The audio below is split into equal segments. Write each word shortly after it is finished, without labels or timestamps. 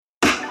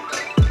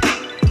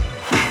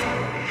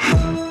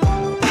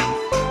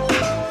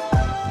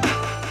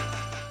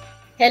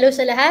Hello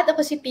sa lahat,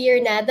 ako si Pierre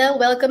Nada.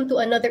 Welcome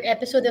to another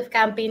episode of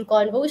Campaign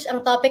Convos.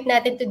 Ang topic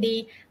natin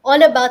today, all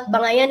about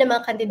bangayan ng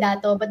mga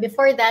kandidato. But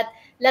before that,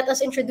 let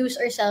us introduce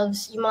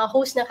ourselves, yung mga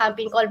host ng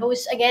Campaign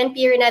Convos. Again,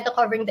 Pierre Nada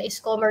covering the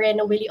Isko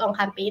Moreno Willie Ong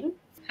campaign.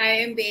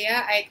 Hi, I'm Bea.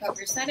 I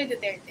cover Sara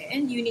Duterte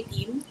and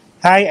Uniteam.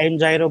 Hi, I'm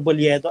Jairo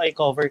Bolieto. I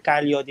cover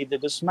Calio de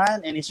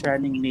Guzman and his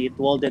running mate,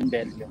 Walden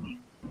Bello.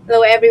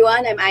 Hello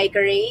everyone, I'm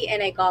Aika Ray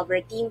and I cover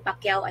Team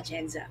Pacquiao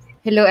Atienza.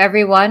 Hello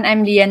everyone,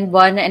 I'm Lian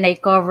Buan and I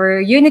cover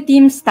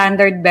Uniteam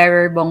Standard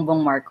Bearer Bongbong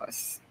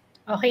Marcos.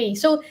 Okay,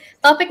 so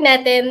topic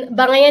natin,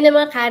 bangayan ng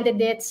mga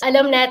candidates.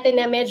 Alam natin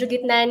na medyo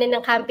gitna na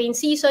ng campaign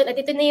season at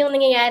ito na yung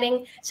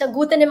nangyayaring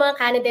sagutan ng mga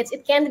candidates.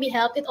 It can't be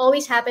helped. It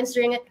always happens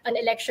during an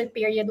election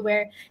period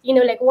where,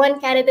 like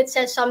one candidate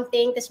says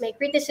something, tapos may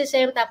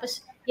criticism,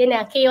 tapos yan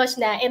na,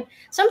 chaos na. And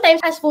sometimes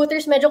as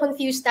voters, medyo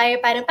confused tayo.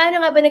 Parang,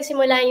 paano nga ba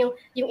nagsimula yung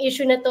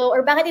issue na to?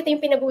 Or bakit ito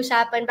yung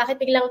pinag-uusapan? Bakit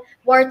biglang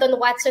Wharton,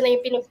 Watson na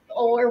yung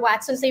or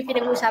Watson na yung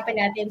pinag-uusapan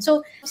natin?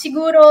 So,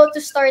 siguro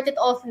to start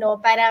it off,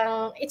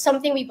 parang it's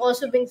something we've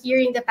also been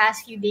hearing the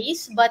past few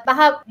days. But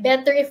baka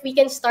better if we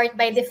can start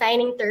by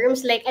defining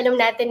terms. Like, alam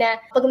natin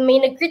na pag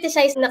may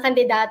nag-criticize na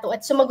kandidato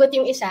at sumagot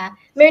yung isa,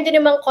 meron din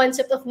namang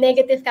concept of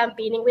negative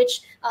campaigning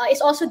which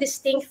is also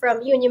distinct from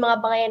yung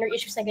mga bangayan or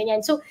issues na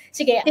ganyan. So,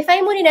 sige,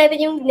 define muna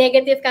natin yung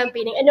negative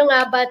campaigning. Ano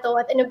nga ba to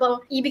at ano bang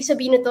ibig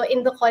sabihin nito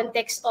in the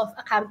context of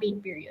a campaign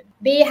period?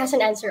 Bea has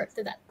an answer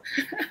to that.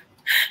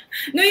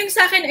 No, yung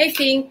sa akin, I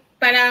think,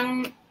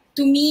 parang,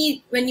 to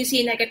me, when you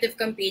say negative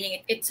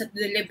campaigning, it's a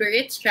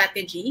deliberate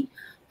strategy.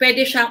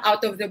 Pwede siyang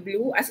out of the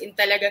blue, as in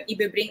talagang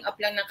i-bring up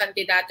lang ng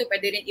kandidato,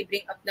 pwede rin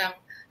i-bring up ng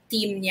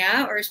team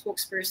niya or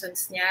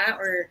spokespersons niya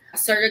or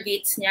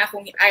surrogates niya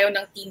kung ayaw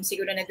ng team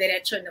siguro na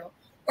diretso, no?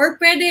 Or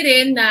pwede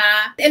rin na,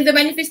 and the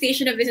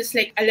manifestation of this is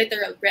like a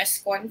literal press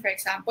con, for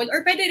example,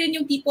 or pwede rin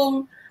yung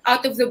tipong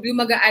out of the blue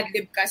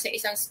mag-a-adlib ka sa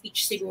isang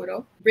speech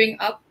siguro, bring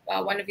up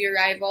one of your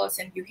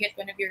rivals and you hit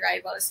one of your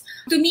rivals.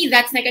 To me,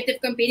 that's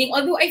negative campaigning.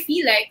 Although I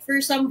feel like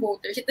for some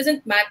voters, it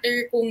doesn't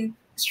matter kung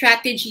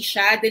strategy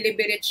siya,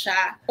 deliberate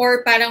siya,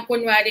 or parang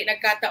kunwari,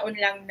 nagkataon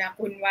lang na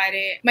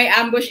kunwari, may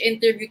ambush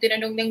interview,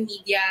 tinanong ng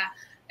media,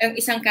 ang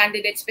isang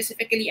candidate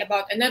specifically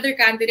about another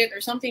candidate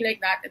or something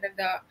like that, and then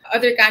the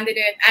other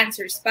candidate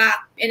answers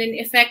back. And in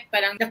effect,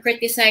 parang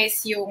na-criticize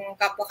yung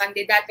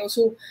kapwa-kandidato.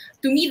 So,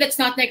 to me, that's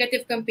not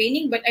negative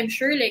campaigning, but I'm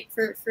sure like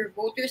for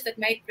voters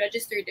that might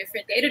register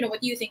differently. I don't know,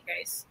 what do you think,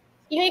 guys?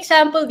 Yung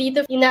example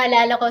dito, yung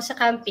naalala ko sa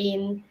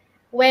campaign,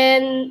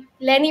 when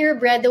Leni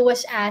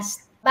was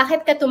asked,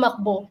 bakit ka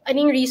tumakbo?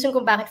 Anong reason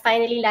kung bakit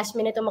finally last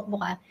minute tumakbo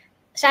ka?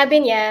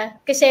 Sabi niya,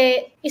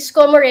 kasi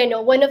Isko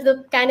Moreno, one of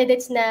the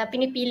candidates na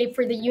pinipili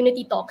for the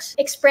unity talks,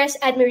 expressed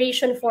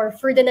admiration for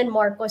Ferdinand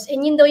Marcos.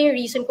 And yun daw yung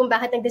reason kung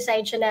bakit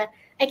nag-decide siya na,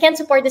 I can't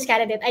support this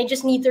candidate, I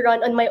just need to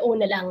run on my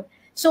own na lang.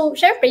 So,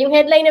 syempre, yung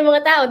headline ng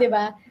mga tao, di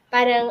ba?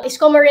 Parang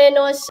Isko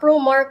Moreno's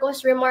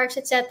pro-Marcos remarks,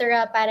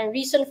 etc. Parang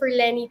reason for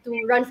Leni to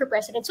run for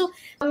president. So,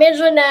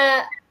 medyo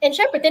na, and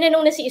syempre,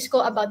 tinanong na si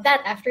Isko about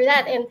that after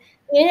that. And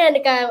yun na,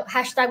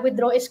 nagka-hashtag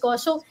withdraw Isko.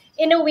 So,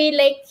 in a way,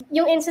 like,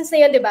 yung instance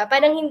na yun, di ba?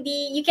 Parang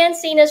hindi, you can't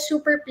say na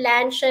super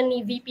plan siya ni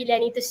VP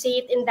Leni to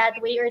say it in that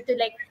way or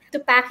to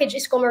package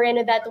Isko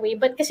Moreno that way.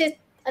 But kasi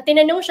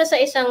tinanong siya sa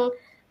isang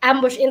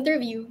ambush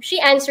interview,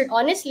 she answered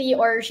honestly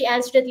or she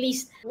answered at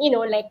least,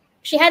 like,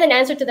 she had an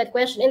answer to that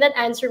question. And that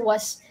answer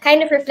was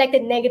kind of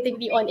reflected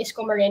negatively on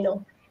Isko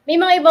Moreno.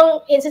 May mga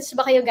ibang instances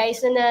ba kayo,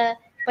 guys, na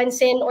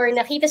napansin or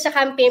nakita sa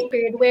campaign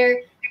period where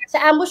sa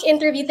ambush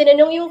interview,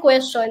 tinanong yung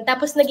question,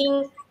 tapos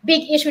naging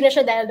big issue na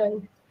siya dahil doon?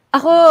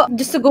 Ako,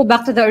 just to go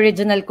back to the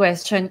original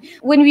question,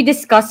 when we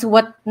discuss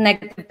what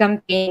negative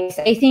campaigns,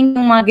 I think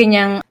yung mga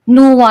ganyang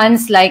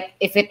nuance, like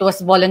if it was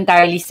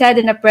voluntarily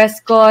said in a press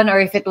con or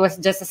if it was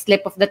just a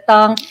slip of the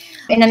tongue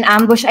in an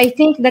ambush, I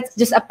think that's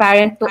just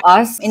apparent to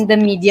us in the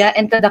media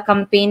and to the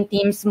campaign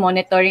teams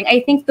monitoring. I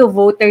think to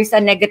voters,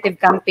 a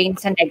negative campaign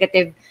is a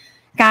negative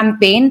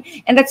campaign.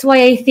 And that's why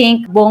I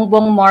think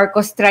Bongbong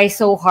Marcos tries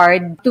so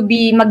hard to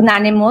be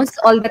magnanimous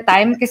all the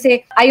time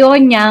kasi ayaw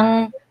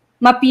niyang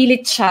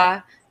mapilit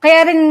siya.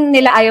 Kaya rin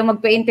nila ayaw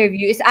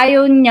magpa-interview is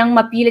ayaw niyang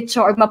mapilit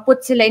siya or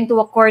maput sila into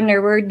a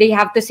corner where they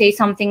have to say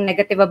something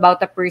negative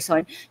about a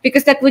person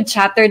because that would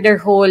shatter their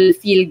whole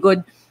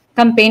feel-good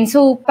campaign.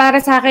 So,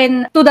 para sa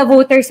akin, to the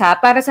voters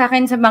para sa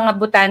akin sa mga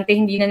botante,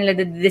 hindi na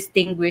nila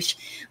distinguish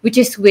which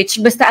is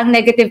which. Basta ang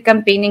negative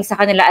campaigning sa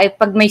kanila ay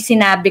pag may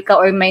sinabi ka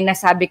or may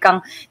nasabi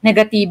kang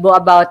negatibo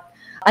about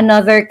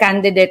another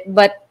candidate.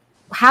 But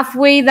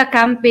halfway the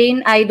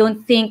campaign, I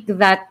don't think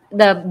that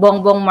the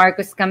Bongbong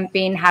Marcos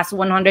campaign has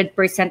 100%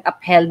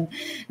 upheld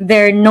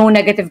their no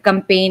negative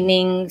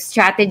campaigning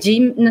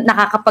strategy.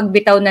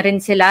 Nakakapagbitaw na rin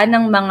sila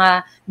ng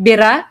mga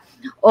bira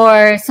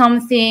or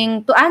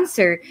something to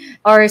answer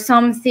or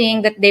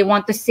something that they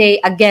want to say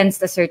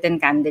against a certain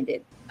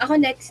candidate. Ako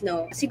next,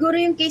 siguro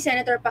yung kay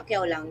Senator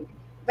Pacquiao lang.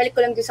 Balik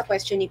ko lang doon sa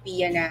question ni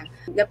Pia na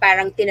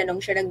parang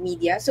tinanong siya ng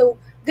media. So,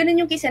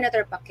 Ganun yung kay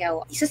Senator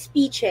Pacquiao. Sa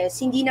speeches,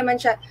 hindi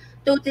naman siya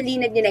totally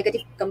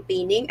nag-negative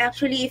campaigning.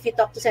 Actually, if you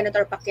talk to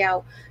Senator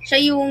Pacquiao,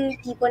 siya yung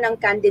tipo ng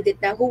candidate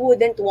na who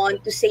wouldn't want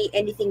to say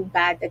anything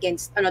bad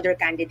against another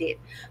candidate.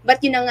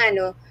 But yun na nga,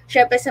 no,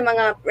 syempre sa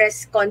mga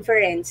press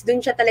conference, dun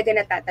siya talaga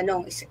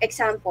natatanong.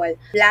 Example,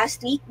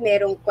 last week,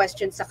 merong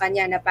question sa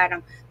kanya na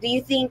parang, do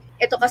you think,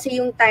 ito kasi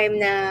yung time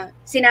na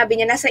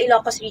sinabi niya, nasa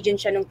Ilocos region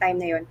siya nung time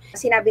na yon.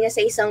 Sinabi niya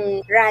sa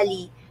isang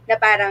rally, na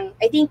parang,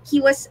 I think he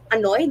was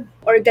annoyed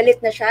or galit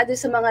na siya doon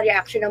sa mga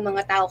reaction ng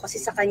mga tao kasi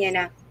sa kanya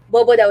na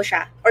bobo daw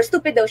siya or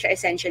stupid daw siya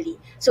essentially.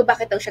 So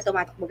bakit daw siya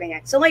tumatakbo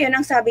ganyan? So ngayon,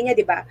 ang sabi niya,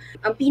 di ba,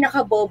 ang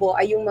pinaka-bobo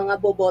ay yung mga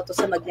boboto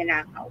sa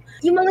magnanakaw.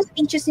 Yung mga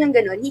speeches niyang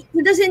gano'n,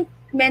 he doesn't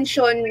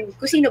mention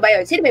kung sino ba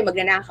yun. Sino ba yung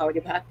magnanakaw,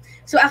 di ba?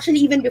 So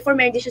actually, even before,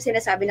 meron din siya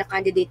sinasabi na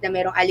candidate na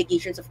merong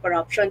allegations of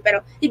corruption,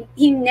 pero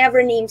he never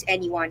names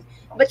anyone.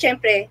 But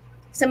syempre,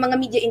 sa mga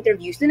media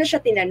interviews, doon na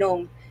siya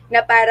tinanong na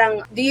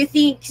parang, do you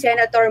think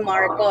Senator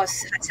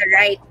Marcos has a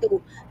right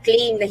to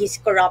claim na he's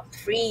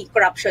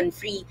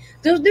corruption-free?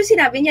 Doon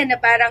sinabi niya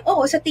na parang, oo,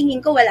 sa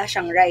tingin ko wala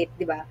siyang right,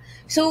 di ba?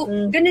 So,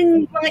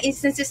 ganun mga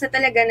instances na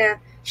talaga na,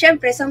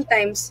 syempre,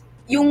 sometimes,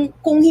 yung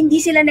kung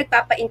hindi sila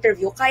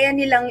nagpapa-interview, kaya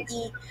nilang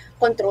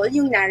i-control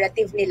yung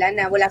narrative nila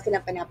na wala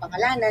silang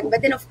panapangalanan.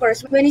 But then of course,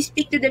 when you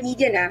speak to the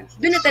media na,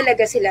 doon na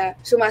talaga sila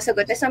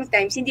sumasagot na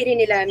sometimes hindi rin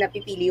nila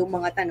napipili yung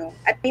mga tanong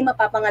at may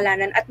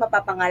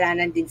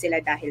mapapangalanan din sila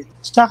dahil.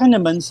 Sa akin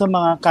naman, sa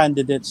mga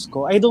candidates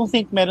ko, I don't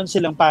think meron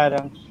silang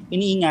parang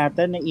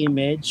iniingatan na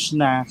image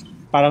na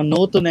parang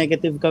no to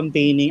negative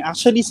campaigning.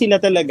 Actually, sila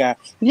talaga,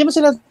 hindi naman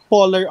sila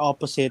polar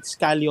opposites,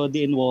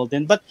 Calyodi and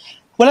Walden, but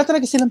wala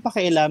talaga silang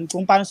pakialam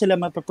kung paano sila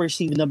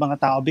mapaperceive ng mga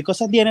tao because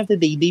at the end of the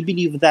day, they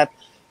believe that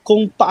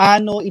kung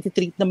paano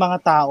ititreat ng mga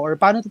tao or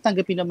paano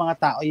tatanggapin ng mga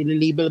tao,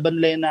 i-label ba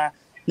nila na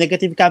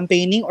negative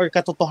campaigning or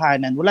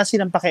katotohanan, wala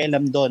silang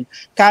pakialam doon.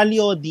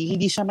 Calyodi,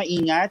 hindi siya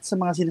maingat sa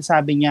mga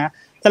sinasabi niya.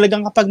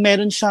 Talagang kapag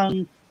meron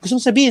siyang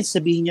gustong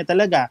sabihin niya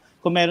talaga.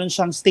 Kung meron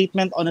siyang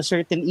statement on a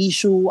certain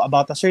issue,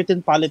 about a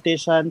certain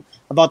politician,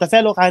 about a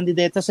fellow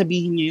candidate,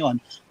 sasabihin niya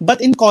yon. But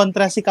in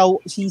contrast,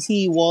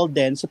 si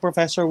Walden, si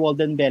Professor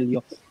Walden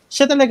Bello,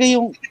 siya talaga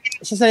yung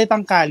sa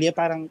salitang kalye,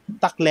 parang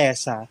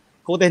taklesa,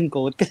 quote and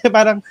quote. Kasi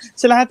parang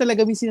sa lahat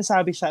talaga may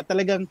sinasabi siya,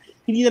 talagang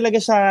hindi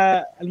talaga siya,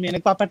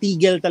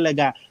 nagpapatigil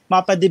talaga,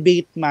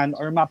 mapa-debate man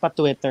or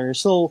mapa-Twitter.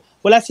 So,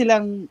 wala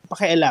silang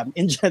pakialam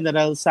in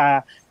general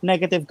sa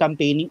negative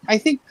campaigning. I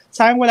think,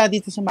 sayang wala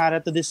dito si Mara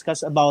to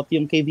discuss about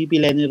yung kay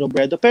VP Leni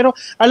Robredo. Pero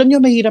alam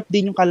niyo, mahirap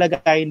din yung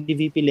kalagayan ni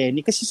VP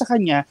Leni kasi sa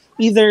kanya,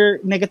 either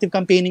negative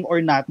campaigning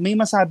or not, may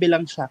masabi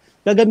lang siya,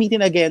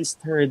 gagamitin against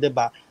her,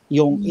 diba?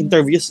 Yung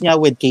interviews niya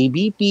with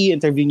KBP,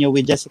 interview niya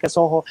with Jessica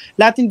Soho,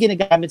 lahat yung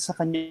ginagamit sa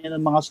kanya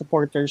ng mga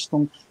supporters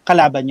ng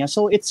kalaban niya.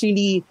 So it's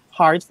really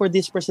hard for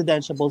these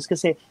presidentiables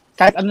kasi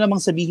kahit ano namang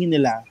sabihin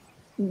nila,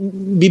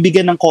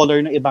 bibigyan ng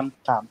color ng ibang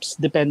camps.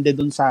 Depende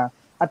dun sa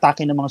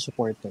atake ng mga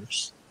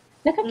supporters.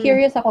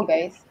 Naka-curious ako,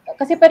 guys.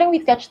 Kasi parang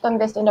we touched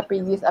on this in a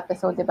previous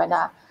episode, di ba,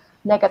 na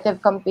negative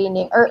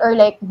campaigning or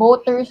like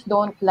voters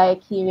don't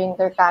like hearing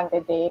their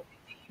candidate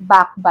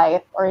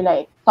backbite or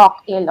like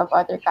talk ill of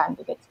other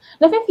candidates.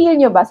 Nafe-feel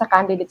nyo ba sa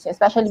candidates nyo,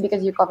 especially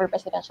because you cover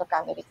presidential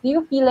candidates, do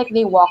you feel like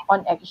they walk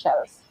on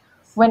eggshells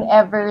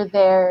whenever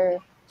they're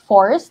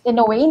forced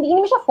in a way? Hindi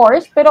naman siya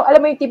forced, pero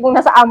alam mo yung tipong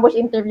nasa ambush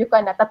interview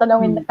ka na,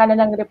 tatanungin ka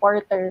na ng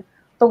reporter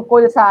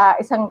tungkol sa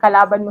isang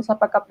kalaban mo sa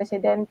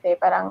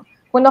pagka-presidente. Parang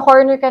kung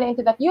na-corner ka na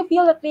into that, you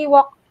feel that they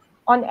walk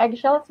on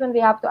eggshells when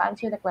they have to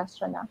answer the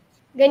question na?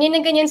 Ganyan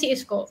na ganyan si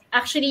Isko.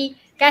 Actually,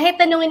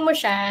 kahit tanungin mo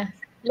siya,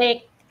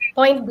 like,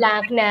 point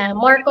blank na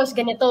Marcos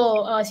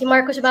ganito, si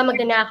Marcos ba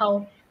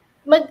magnanakaw,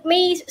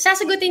 may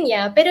sasagutin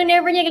niya, pero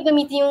never niya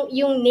gagamitin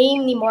yung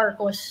name ni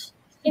Marcos.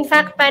 In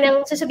fact,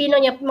 parang sasabihin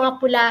lang niya mga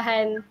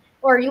pulahan,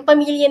 or yung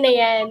pamilya na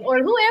yan,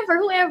 or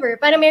whoever.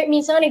 Parang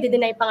minsan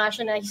nagde-deny pa nga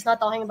siya na he's not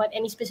talking about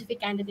any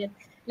specific candidate.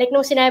 Like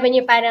nung sinabi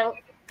niya parang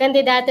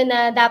kandidato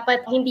na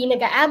dapat hindi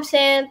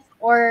nag-absent,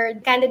 or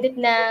candidate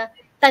na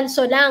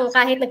tanso lang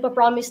kahit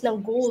nagpa-promise ng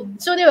gold.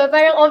 So, di ba,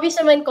 parang obvious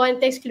naman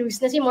context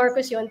clues na si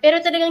Marcos yun, pero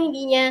talagang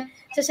hindi niya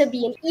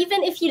sasabihin.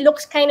 Even if he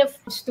looks kind of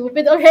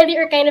stupid already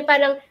or kind of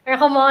parang,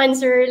 come on,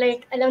 sir,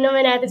 like, alam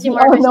naman natin si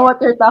Marcos. I know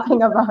what you're talking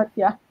about,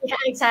 yeah. Yeah,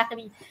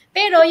 exactly.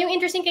 Pero yung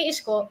interesting kay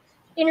Isko,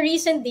 in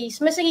recent days,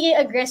 mas nagiging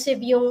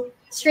aggressive yung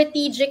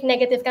strategic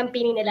negative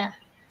campaigning nila.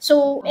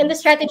 So, and the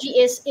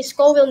strategy is,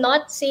 Isko will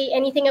not say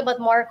anything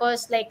about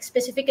Marcos, like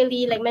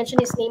specifically, like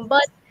mention his name,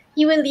 but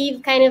he will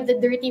leave kind of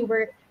the dirty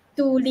work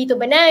to Lito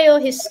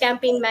Banayo, his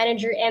campaign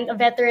manager, and a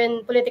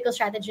veteran political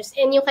strategist,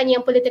 and yung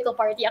kanyang political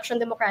party,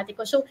 Action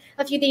Democratico. So,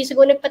 a few days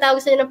ago,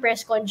 nagpatawag sila ng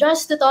press con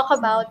just to talk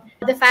about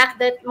the fact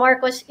that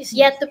Marcos is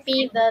yet to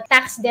pay the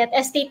tax debt,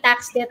 estate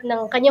tax debt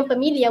ng kanyang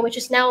pamilya, which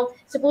is now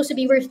supposed to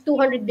be worth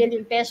 200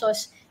 billion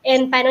pesos.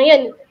 And paano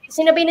yun?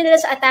 Sinabay na nila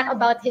sa attack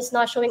about his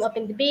not showing up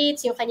in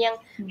debates, yung kanyang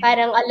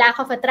parang a lack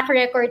of a track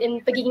record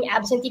in pagiging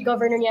absentee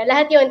governor niya.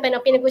 Lahat yun,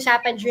 parang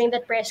pinag-usapan during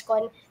that press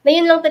con, na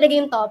yun lang talaga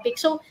yung topic.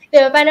 So,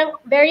 diba, parang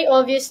very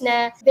obvious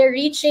na they're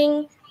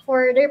reaching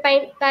for they're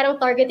parang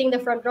targeting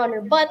the front runner.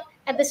 But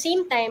at the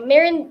same time,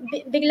 meron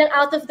biglang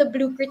out of the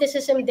blue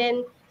criticism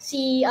din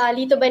si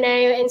Lito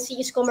Banayo and si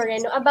Isko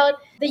Moreno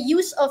about the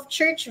use of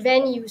church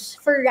venues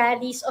for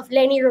rallies of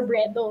Leni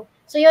Robredo.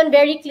 So yun,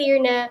 very clear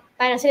na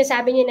parang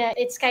sinasabi niya na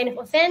it's kind of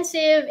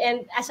offensive,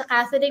 and as a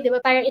Catholic, di ba,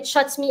 parang it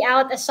shuts me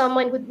out as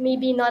someone who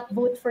maybe not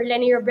vote for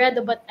Leni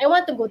Robredo, but I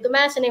want to go to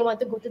Mass and I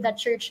want to go to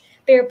that church,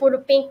 pero puro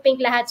pink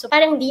lahat. So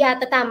parang hindi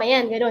ata tama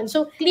yan, gano'n.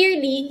 So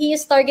clearly, he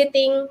is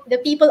targeting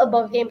the people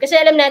above him. Kasi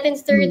alam natin,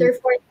 third or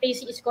fourth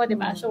place si Isko, di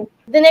ba? So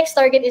the next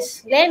target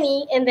is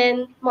Leni and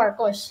then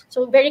Marcos.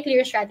 So very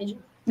clear strategy.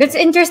 That's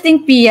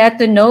interesting, Pia,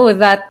 to know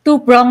that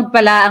two-pronged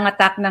pala ang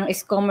attack ng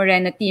Isko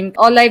Moreno team.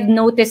 All I've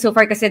noticed so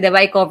far, kasi diba,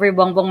 I cover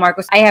Bongbong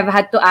Marcos, I have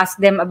had to ask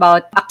them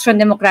about Action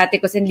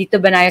Democraticos and Lito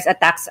Banayo's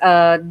attacks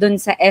dun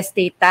sa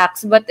estate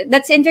tax. But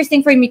that's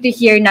interesting for me to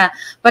hear na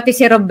pati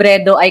si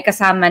Robredo ay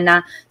kasama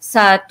na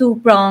sa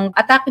two-pronged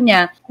attack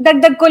niya.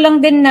 Dagdag ko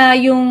lang din na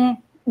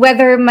yung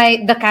whether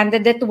the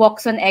candidate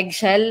walks on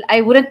eggshell,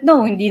 I wouldn't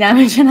know. Hindi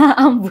namin siya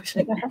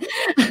na-ambush.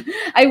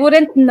 I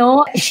wouldn't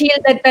know.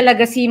 Shielded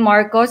talaga si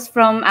Marcos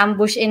from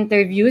ambush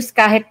interviews.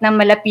 Kahit na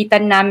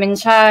malapitan namin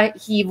siya,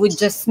 he would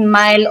just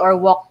smile or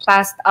walk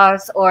past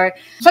us, or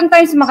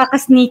sometimes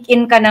makaka-sneak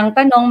in ka ng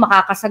tanong,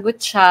 makakasagot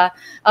siya.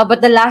 But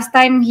the last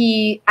time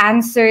he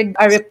answered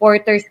a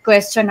reporter's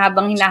question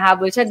habang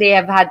hinahabol siya, they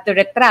have had to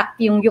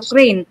retract yung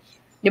Ukraine.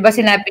 Diba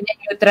sinabi niya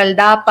neutral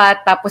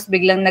dapat, tapos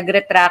biglang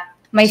nag-retract.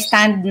 May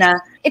stand na.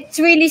 It's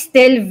really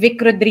still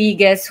Vic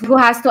Rodriguez who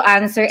has to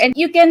answer. And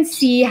you can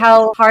see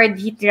how hard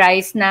he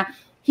tries na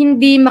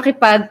hindi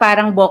makipag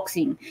parang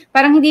boxing.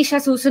 Parang hindi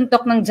siya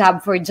susuntok ng job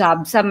for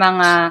job sa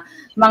mga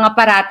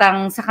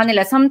paratang sa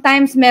kanila.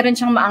 Sometimes meron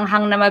siyang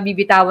maanghang na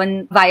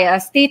mabibitawan via a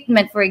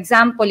statement. For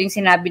example, yung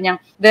sinabi niyang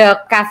the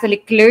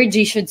Catholic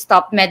clergy should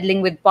stop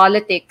meddling with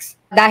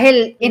politics.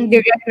 Dahil in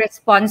direct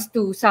response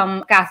to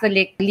some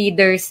Catholic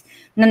leaders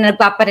na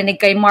nagpaparinig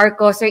kay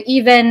Marcos, or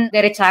even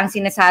diretsang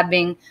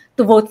sinasabing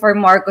to vote for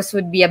Marcos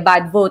would be a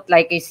bad vote,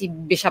 like si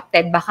Bishop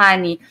Ted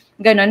Bacani,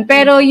 ganon.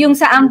 Pero yung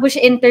sa ambush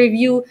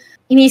interview,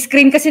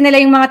 ini-screen kasi nila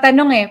yung mga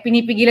tanong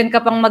pinipigilan ka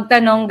pang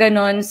magtanong,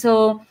 ganon.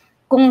 So,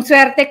 kung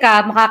swerte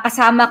ka,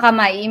 makakasama ka,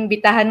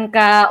 maiimbitahan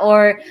ka,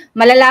 or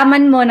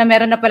malalaman mo na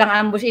meron na palang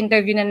ambush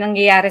interview na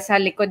nangyayari sa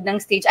likod ng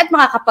stage at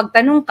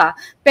makakapagtanong ka.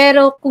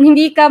 Pero kung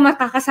hindi ka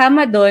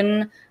makakasama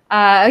doon,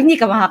 hindi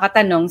ka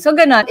makakatanong. So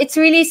ganon, it's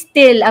really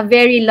still a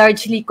very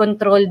largely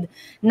controlled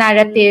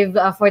narrative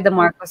for the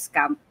Marcos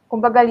camp.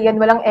 Kumbaga, Lian,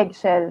 walang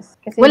eggshells.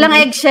 Kasi walang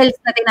eggshells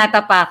na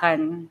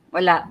tinatapakan.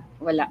 Wala.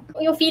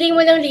 Yung feeling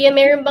mo lang, Lian,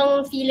 meron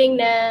bang feeling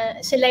na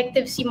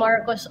selective si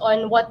Marcos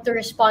on what to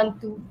respond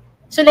to?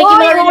 So like,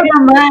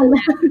 naman.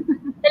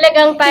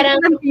 Talagang parang,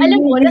 alam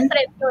mo, na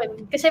threat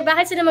yun. Kasi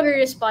bakit sila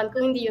mag-respond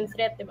kung hindi yung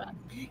threat, di ba?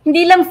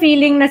 Hindi lang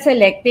feeling na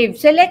selective.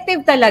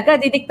 Selective talaga.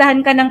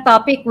 Didiktahan ka ng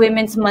topic,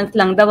 Women's Month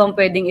lang daw ang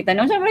pwedeng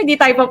itanong. Siyempre, hindi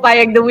tayo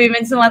papayag na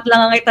Women's Month lang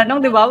ang itanong,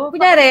 di ba?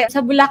 Kunyari,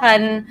 sa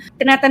Bulacan,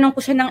 tinatanong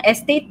ko siya ng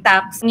estate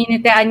tax,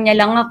 nginitean niya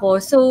lang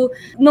ako. So,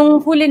 nung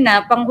huli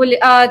na,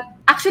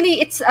 actually,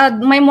 it's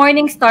my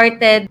morning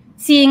started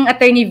seeing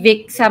Attorney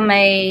Vic sa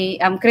may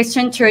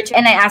Christian church,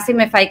 and I asked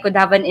him if I could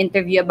have an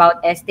interview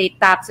about estate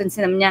tax, and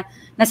sinabi niya,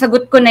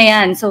 nasagot ko na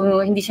yan.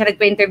 So, hindi siya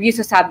nagpa-interview.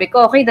 So, sabi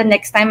ko, okay, the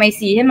next time I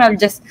see him, I'll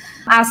just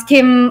ask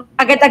him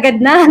agad-agad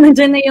na.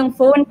 Nandiyan na yung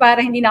phone para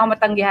hindi na ako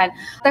matanggihan.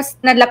 Tapos,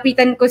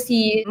 nalapitan ko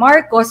si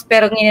Marcos,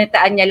 pero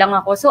nginitaan niya lang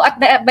ako. So,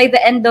 by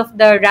the end of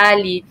the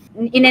rally,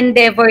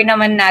 in-endeavor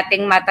naman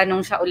nating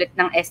matanong siya ulit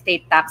ng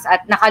estate tax.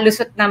 At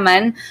nakalusot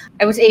naman,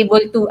 I was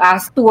able to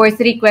ask 2 or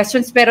 3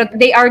 questions, pero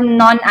they are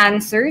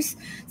non-answers.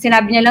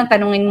 Sinabi niya lang,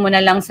 tanungin mo na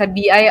lang sa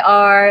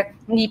BIR,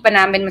 hindi pa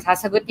namin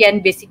masasagot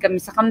yan, busy kami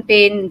sa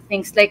campaign,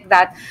 things like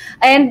that.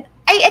 And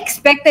I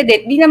expected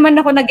it. Di naman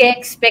ako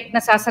nag-expect na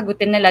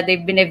sasagutin nila.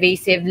 They've been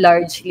evasive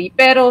largely.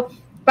 Pero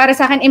para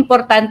sa akin,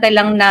 importante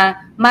lang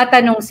na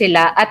matanong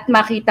sila at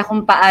makita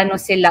kung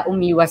paano sila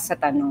umiwas sa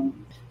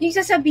tanong. Yung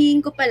sasabihin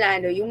ko pala,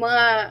 yung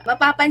mga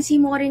mapapansin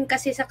mo rin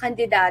kasi sa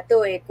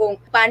kandidato kung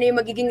paano yung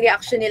magiging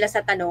reaction nila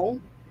sa tanong.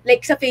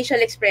 Like sa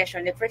facial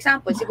expression. Like for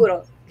example,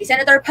 siguro, kay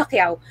Senator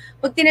Pacquiao,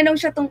 pag tinanong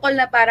siya tungkol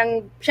na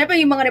parang, syempre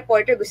yung mga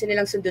reporter gusto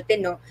nilang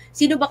sundutin, no?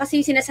 Sino ba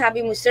kasi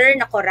sinasabi mo, sir,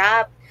 na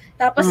corrupt?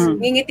 Tapos,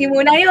 ngingiti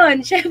muna yun,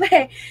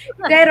 syempre.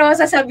 Pero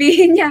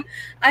sasabihin niya,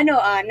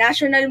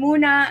 national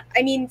muna.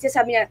 I mean,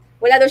 sasabi niya,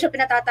 wala daw siya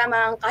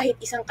pinatatamang kahit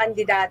isang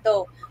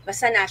kandidato,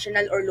 basta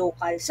national or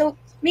local. So,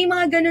 may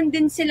mga ganun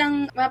din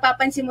silang,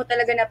 mapapansin mo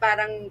talaga na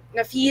parang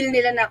na-feel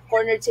nila na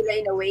cornered sila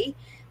in a way.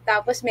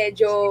 Tapos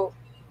medyo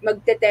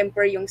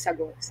magte-temper yung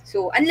sagot.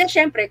 So, unless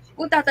syempre,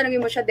 kung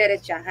tatanungin mo siya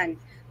diretsahan,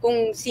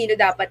 kung sino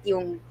dapat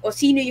o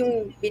sino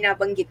yung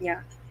binabanggit niya,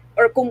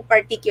 or kung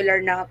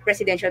particular na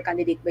presidential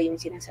candidate ba yung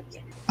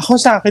sinasabihan. Ako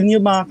sa akin,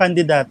 yung mga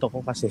kandidato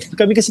ko kasi,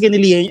 kami kasi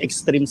kanilihan yung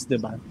extremes,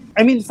 di ba?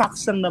 I mean,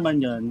 facts lang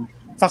naman yun.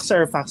 Facts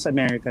are facts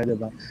America, di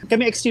ba?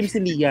 Kami extremes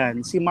ni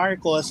Lian. Si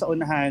Marcos sa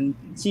unahan,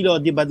 si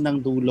Lodi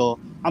bandang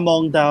dulo,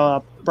 among the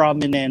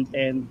prominent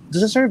and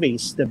sa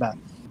surveys, di ba?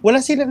 wala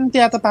silang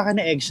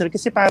tinatapakan na eggshell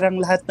kasi parang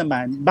lahat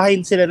naman,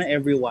 behind sila ng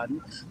everyone.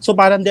 So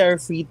parang they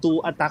are free to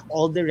attack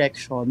all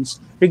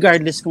directions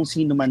regardless kung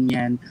sino man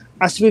yan.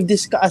 As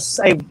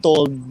I've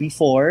told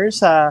before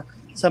sa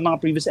mga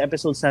previous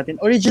episodes natin,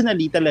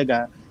 originally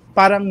talaga,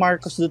 parang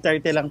Marcos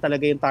Duterte lang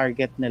talaga yung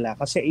target nila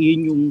kasi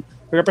yun yung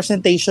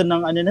representation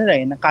ng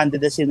ng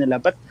candidacy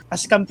nila. But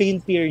as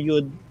campaign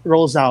period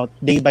rolls out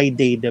day by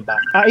day, diba?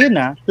 Ayun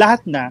na,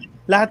 lahat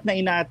na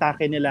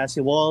inaatake nila, si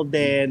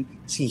Walden,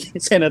 si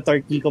Senator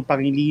Kiko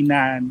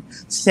Pangilinan,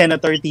 si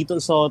Senator Tito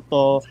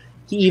Soto.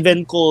 He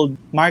even called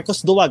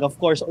Marcos Duwag. Of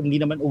course, hindi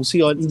naman uso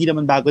yun. Hindi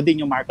naman bago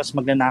din yung Marcos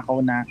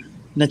magnanakaw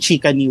na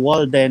chika ni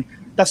Walden.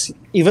 Tapos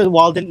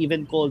Walden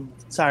even called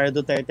Sara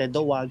Duterte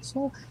Duwag.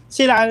 So,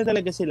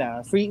 talaga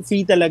sila. Free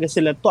talaga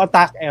sila to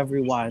attack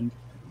everyone.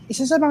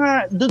 Isa sa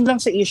mga, dun lang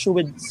sa issue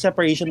with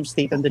separation of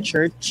state and the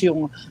church,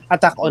 yung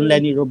attack on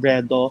Leni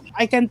Robredo.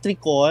 I can't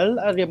recall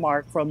a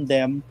remark from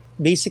them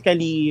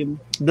basically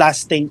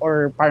blasting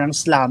or parang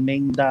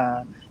slamming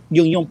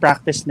yung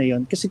practice na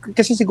yun.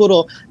 Kasi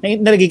siguro,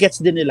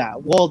 nagigets din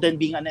nila, Walden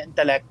being an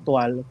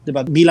intellectual,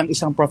 diba, bilang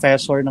isang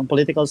professor ng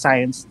political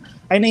science,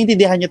 ay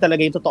naintindihan niya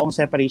talaga yung totoong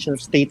separation of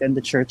state and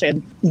the church.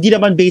 And hindi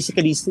naman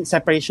basically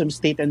separation of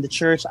state and the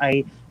church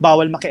ay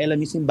bawal makialam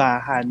yung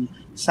simbahan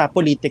sa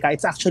politika.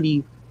 It's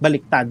actually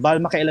baliktad. Bawal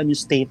makialam yung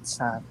state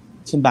sa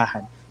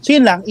simbahan. So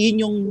yun lang, yun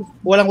yung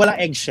walang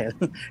eggshell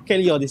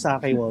kay Leody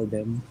sa kay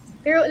Walden.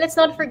 Pero let's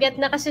not forget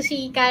na kasi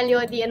si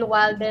Calyodi and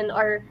Walden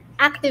are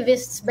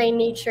activists by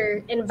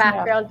nature and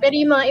background. Yeah. Pero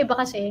yung mga iba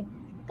kasi,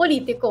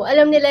 politiko.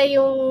 Alam nila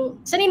yung,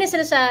 sanay na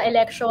sila sa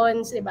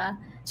elections, di ba?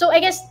 So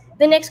I guess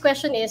the next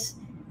question is,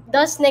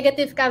 does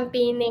negative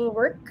campaigning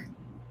work?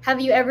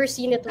 Have you ever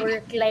seen it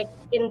work like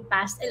in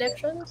past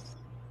elections?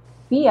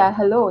 Pia,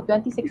 hello,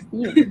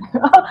 2016.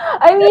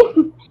 I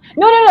mean,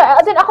 no.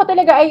 As in, ako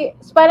talaga,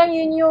 parang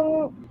yun yung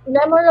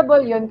memorable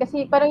yun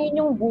kasi parang yun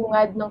yung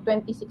bungad ng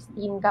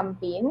 2016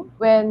 campaign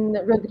when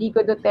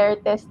Rodrigo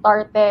Duterte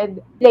started,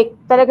 like,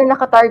 talagang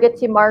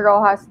nakatarget si Mar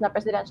Rojas na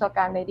presidential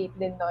candidate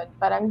din nun.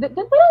 Parang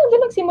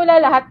doon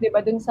nagsimula lahat, di ba?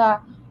 Doon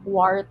sa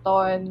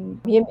Wharton,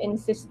 him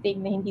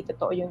insisting na hindi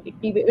totoo yung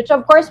degree, which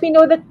of course we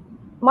know that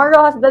Mar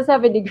Rojas does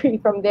have a degree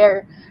from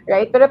there,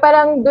 right? Pero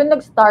parang doon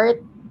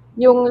nag-start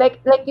yung like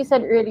you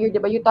said earlier,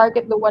 diba, you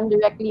target the one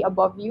directly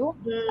above you.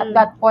 At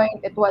that point,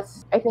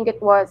 I think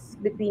it was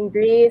between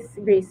Grace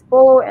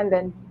Poe, and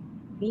then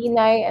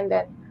Binay, and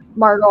then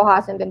Mar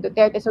Rojas, and then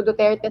Duterte. So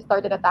Duterte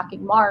started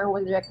attacking Mar, who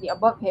was directly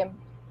above him.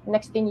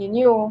 Next thing you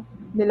knew,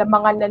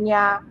 nilamangan na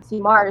niya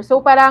si Mar.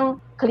 So parang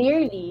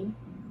clearly,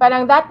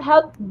 parang that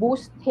helped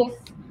boost his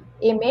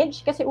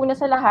image kasi una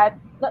sa lahat,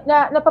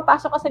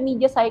 napapasok ka sa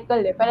media cycle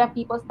parang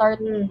people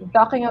start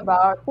talking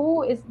about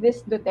who is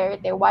this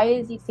Duterte? Why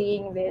is he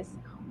saying this?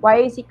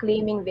 Why is he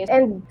claiming this?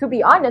 And to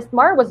be honest,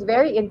 Mar was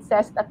very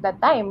incensed at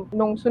that time.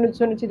 Nung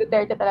sunod-sunod si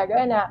Duterte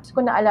talaga na,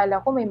 kung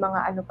naalala ko, may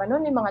mga pa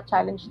noon, may mga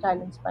challenge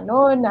pa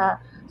noon na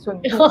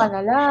sunod ka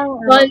na lang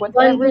or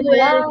whatever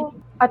lang.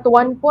 At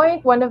one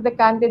point, one of the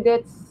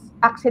candidates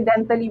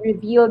accidentally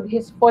revealed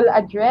his full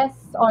address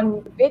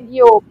on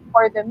video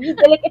for the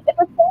media. Like, it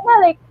was kind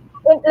of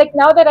like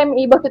now that I'm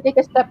able to take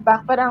a step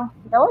back, parang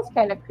that was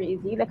kind of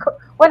crazy. Like,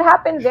 what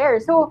happened there?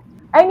 So,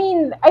 I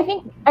mean, I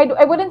think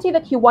I wouldn't say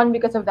that he won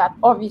because of that.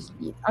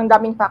 Obviously, ang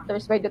daming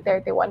factors why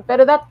Duterte won,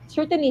 pero that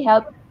certainly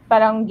helped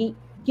parang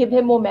give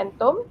him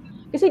momentum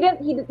because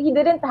he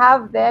didn't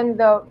have then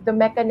the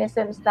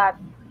mechanisms that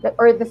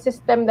or the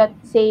system that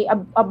say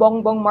a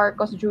Bongbong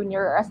Marcos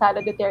Jr. or a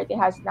Sara Duterte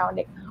has now.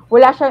 Like,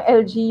 wala siyang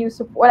LGU,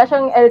 wala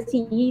siyang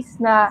LCEs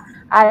na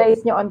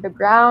allies niya on the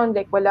ground.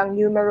 Like, walang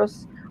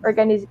numerous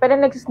organization.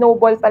 Parang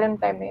nag-snowball pa lang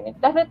time na yun.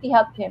 It definitely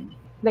helped him.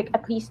 Like,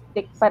 at least,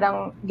 like,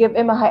 parang give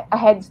him a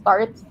head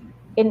start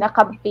in a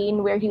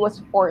campaign where he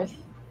was fourth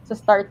sa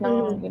start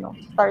ng,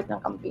 start ng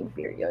campaign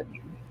period.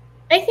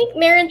 I think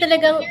meron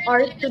talagang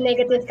art to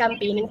negative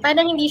campaigning.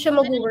 Parang hindi siya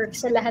mag-work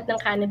sa lahat ng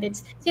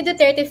candidates. Si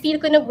Duterte,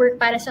 feel ko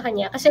nag-work para sa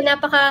kanya kasi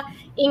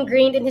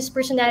napaka-ingrained in his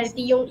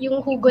personality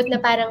yung hugot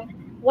na parang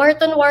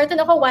Wharton,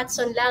 ako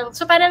Watson lang.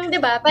 So parang, di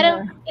ba,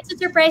 parang it's a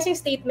surprising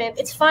statement.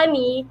 It's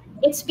funny.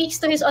 It speaks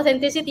to his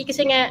authenticity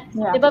kasi nga,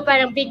 di ba,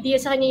 parang big deal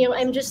sa kanya yung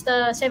I'm just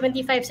a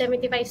 75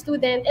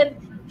 student. And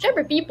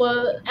syempre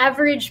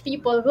average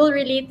people will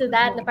relate to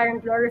that na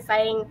parang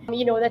glorifying,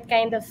 that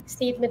kind of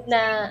statement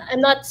na I'm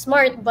not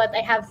smart but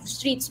I have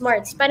street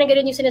smarts. Parang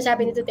ganun yung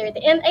sinasabi ni Duterte.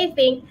 And I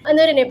think,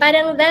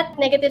 parang that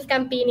negative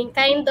campaigning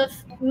kind of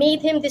made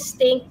him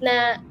distinct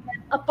na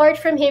apart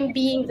from him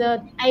being the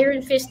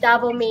Iron Fist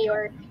Davao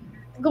mayor,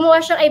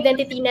 gumawa siyang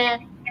identity na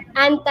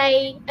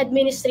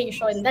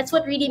anti-administration. That's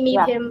what really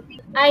made him,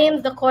 I am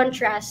the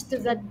contrast to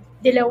the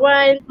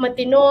dilawan,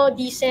 matino,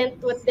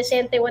 decent,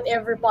 decente,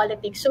 whatever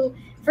politics. So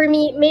for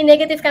me, may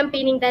negative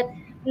campaigning that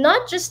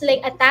not just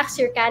like attacks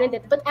your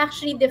candidate, but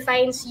actually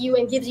defines you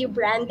and gives you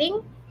branding.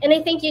 And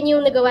I think yun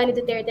yung nagawa ni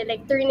Duterte,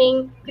 like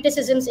turning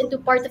criticisms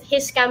into part of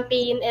his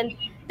campaign. And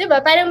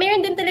diba, parang mayroon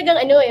din talagang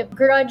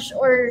grudge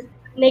or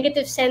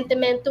negative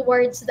sentiment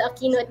towards the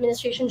Aquino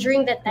administration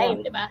during that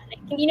time, diba?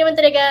 Like, hindi naman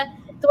talaga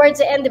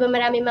towards the end, di ba,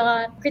 marami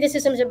mga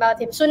criticisms about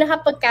him. So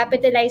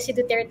nakapag-capitalize si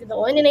Duterte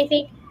doon. And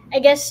I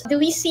guess, do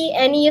we see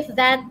any of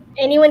that,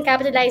 anyone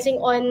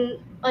capitalizing on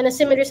a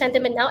similar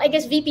sentiment now? I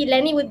guess VP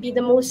Leni would be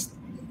the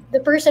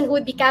person who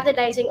would be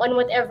capitalizing on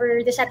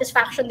whatever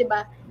dissatisfaction, di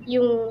ba,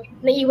 yung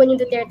naiwan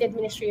yung Duterte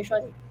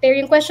administration. Pero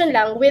yung question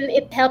lang, will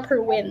it help her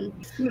win?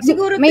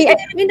 Siguro, may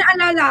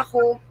naalala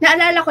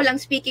ko lang,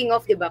 speaking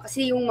of, di ba,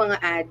 kasi yung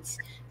mga ads,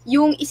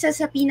 yung isa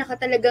sa pinaka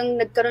talagang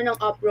nagkaroon ng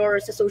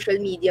uproar sa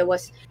social media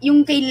was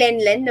yung kay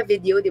Len na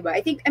video, di ba?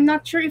 I'm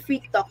not sure if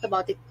we talked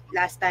about it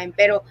last time,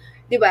 pero,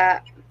 di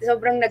ba,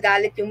 sobrang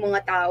nagalit yung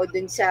mga tao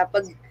dun sa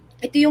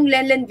ito yung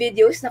Len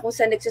videos na kung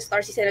saan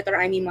nagsastar si Senator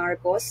Amy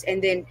Marcos, and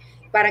then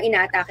parang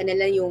inaatake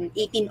nila yung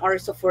 18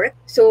 hours of work.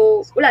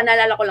 So, wala,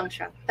 naalala ko lang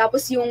siya.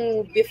 Tapos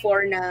yung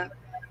before na,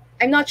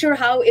 I'm not sure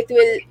how it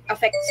will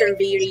affect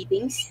survey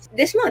ratings.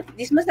 This month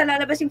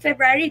nalalabas yung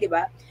February, di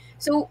ba?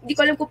 So, di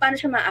ko alam kung paano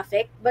siya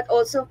ma-affect. But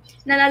also,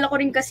 naalala ko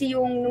rin kasi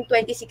yung nung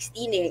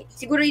 2016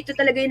 Siguro ito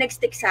talaga yung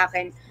nag-stick sa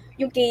akin.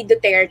 Yung kay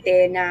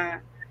Duterte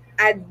na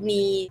ad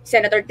ni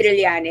Senator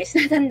Trillanes.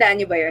 Natandaan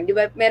niyo ba yun? Di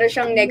ba? Meron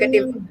siyang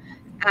negative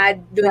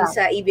ad dun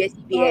sa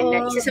ABS-CBN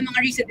na isa sa mga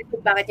reason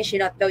kung bakit niya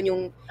sinot down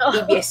yung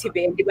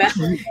ABS-CBN, di ba?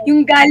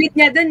 Yung galit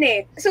niya dun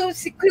So,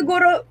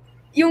 siguro,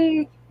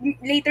 yung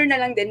later na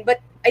lang din.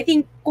 But I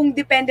think kung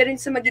depende rin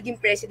sa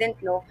magiging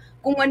president, no,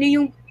 kung ano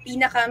yung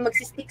pinaka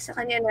magsistick sa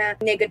kanya na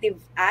negative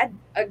ad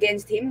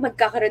against him,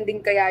 magkakaroon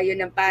din kaya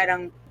yun ng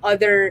parang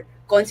other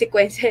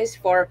consequences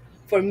for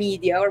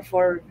media or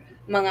for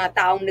mga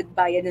taong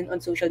nagbayad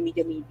on social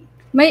media maybe.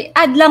 May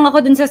add lang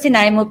ako dun sa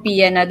sinabi mo,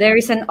 Pia, na there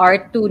is an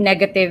art to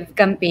negative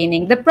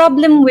campaigning. The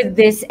problem with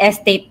this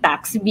estate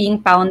tax being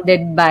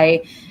pounded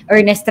by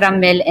Ernest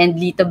Ramel and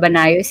Lito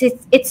Banayo is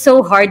it's so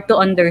hard to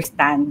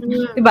understand.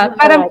 Diba?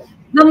 Parang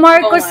the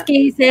Marcos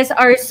cases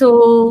are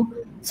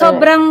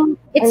sobrang,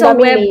 it's a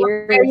web of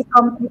very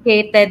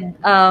complicated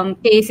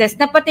cases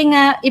na pati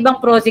nga ibang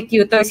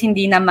prosecutors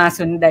hindi na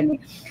masundan.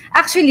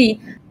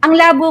 Actually, ang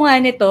labo nga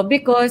nito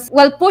because,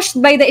 pushed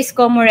by the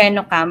Isko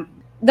Moreno camp,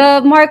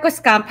 the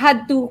Marcos camp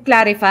had to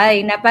clarify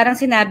na parang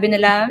sinabi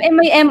nila,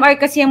 may MR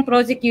kasi ang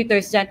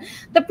prosecutors dyan.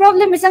 The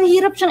problem is, ang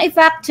hirap siyang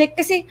i-fact check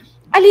kasi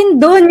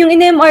alin doon yung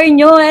in-MR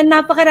nyo?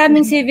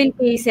 Napakaraming civil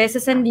cases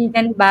sa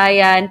Sandigan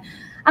Bayan.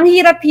 Ang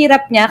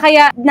hirap-hirap niya.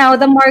 Kaya now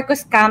the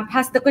Marcos camp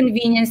has the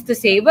convenience to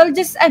say,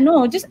 just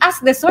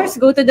ask the source,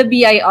 go to the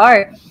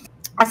BIR.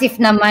 As if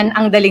naman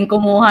ang daling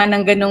kumuha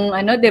ng ganung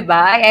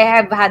diba? I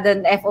have had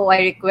an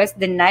FOI request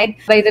denied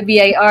by the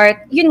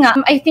BIR. Yun nga,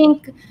 I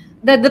think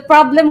the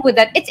problem with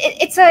that,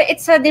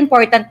 it's an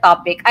important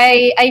topic.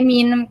 I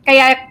mean,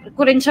 kaya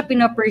ko rin siya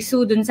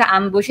pinopursue dun sa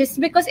ambush is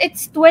because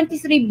it's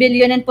 23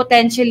 billion and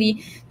potentially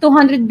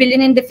 200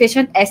 billion in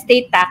deficient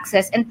estate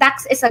taxes, and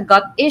tax is a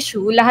gut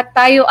issue. Lahat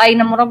tayo ay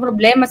namurang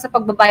problema sa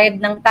pagbabayad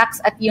ng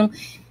tax at yung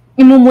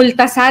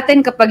imumulta sa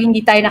atin kapag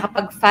hindi tayo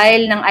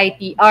nakapag-file ng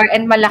ITR,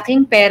 and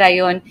malaking pera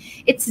yon.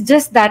 It's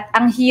just that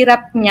ang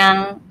hirap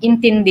niyang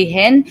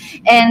intindihin,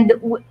 and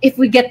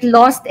if we get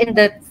lost in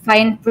the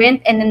fine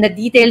print and in the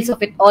details of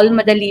it all,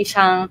 madali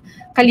siyang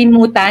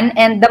kalimutan,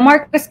 and the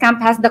Marcos camp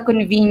has the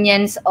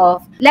convenience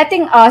of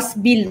letting us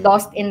be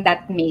lost in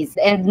that maze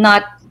and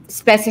not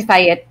specify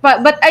it.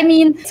 But I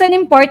mean, it's an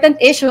important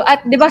issue.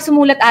 At di ba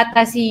sumulat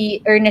ata si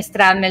Ernest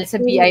Ramel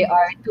sa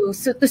BIR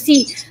to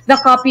see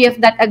the copy of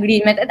that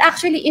agreement. And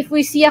actually, if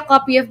we see a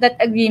copy of that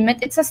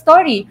agreement, it's a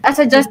story. As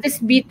a Justice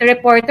Beat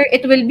reporter,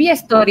 it will be a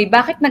story.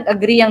 Bakit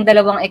nag-agree ang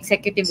dalawang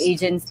executive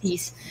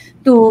agencies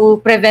to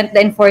prevent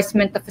the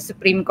enforcement of a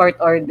Supreme Court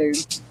order?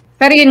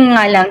 Pero yun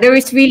nga lang, there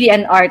is really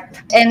an art.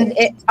 And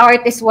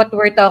art is what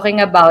we're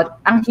talking about.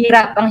 Ang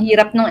hirap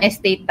ng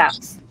estate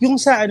tax. Yung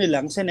sa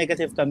sa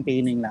negative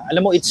campaigning na,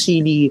 alam mo, it's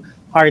really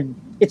hard.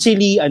 It's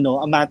really, a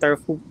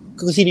matter of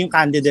kung sino yung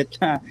candidate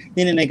na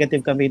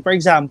nina-negative campaign. For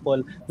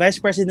example,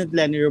 Vice President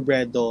Leni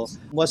Robredo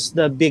was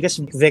the biggest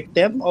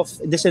victim of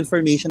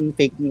disinformation and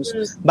fake news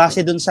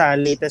base dun sa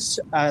latest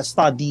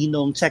study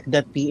nung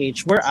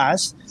check.ph.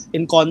 Whereas,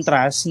 in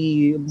contrast,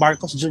 si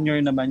Marcos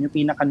Jr. naman yung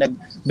pinaka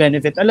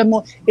nag-benefit. Alam mo,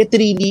 it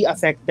really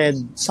affected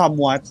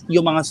somewhat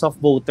yung mga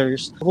soft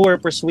voters who were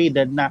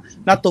persuaded na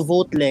not to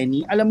vote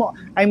Leni. Alam mo,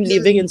 I'm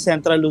living in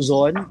Central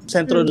Luzon.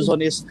 Central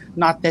Luzon is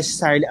not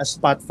necessarily a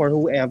spot for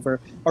whoever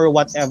or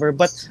whatever,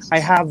 but I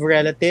have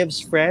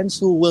relatives,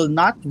 friends who will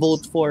not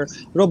vote for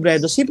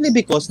Robredo simply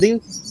because they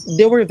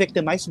were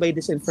victimized by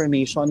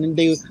disinformation, and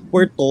they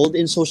were told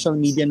in social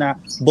media na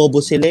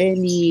bobo si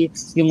Leni,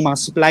 yung mga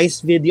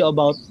splice video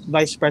about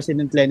Vice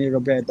President Leni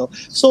Robredo.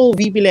 So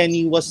VP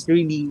Leni was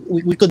really,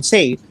 we could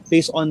say,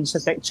 based on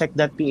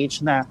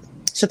check.ph na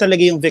siya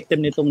talaga yung victim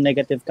nitong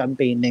negative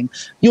campaigning.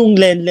 Yung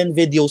Len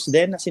videos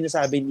din na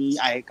sinasabi ni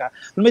Aika,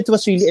 it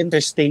was really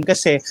interesting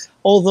kasi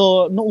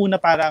although noong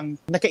una parang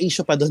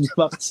naka-issue pa doon,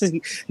 diba?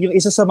 Kasi yung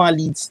isa sa mga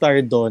lead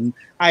star doon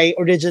ay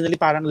originally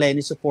parang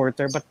Leni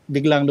supporter, but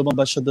biglang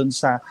lumabas siya doon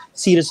sa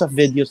series of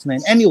videos na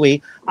yun.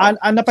 Anyway,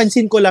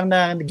 napansin ko lang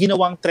na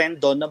ginawang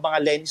trend doon ng mga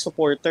Leni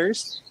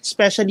supporters,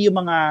 especially yung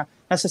mga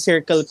nasa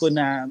circle ko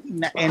na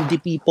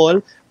ND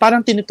people, parang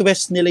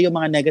tinitwist nila yung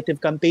mga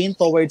negative campaign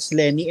towards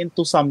Leni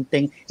into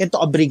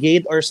a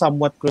brigade or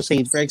somewhat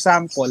crusade. For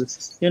example,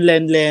 yung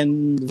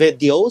Len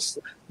videos,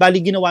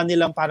 bali ginawa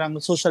nilang parang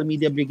social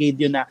media brigade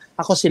yun na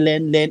ako si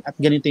Len at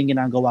ganito yung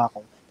ginagawa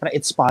ko. Parang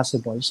it's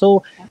possible.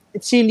 So,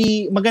 it's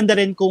really maganda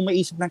rin kung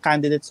maisip ng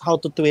candidates how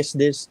to twist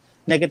this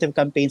negative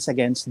campaigns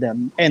against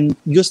them and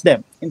use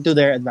them into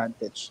their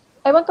advantage.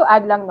 I want to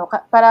add lang, no,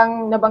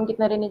 parang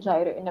nabanggit na rin ni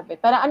Jairo in a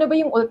bit. Parang ano ba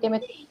yung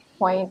ultimate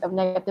point of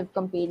negative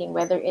campaigning,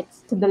 whether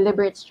it's a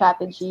deliberate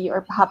strategy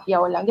or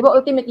pahapyaw lang. Di ba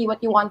ultimately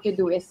what you want to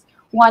do is,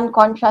 one,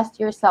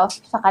 contrast yourself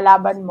sa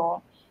kalaban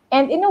mo.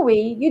 And in a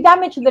way, you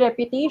damage the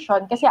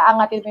reputation kasi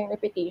aangatin mo yung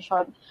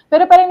reputation.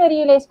 Pero parang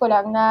na-realize ko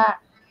lang na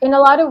in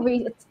a lot of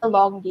ways, it's a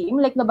long game.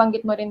 Like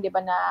nabanggit mo rin, di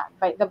ba, na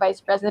the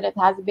Vice President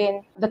has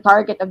been the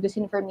target of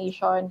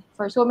disinformation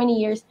for so many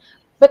years.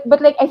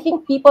 But like I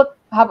think people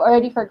have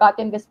already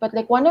forgotten this, but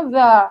like one of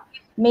the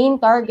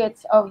main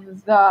targets of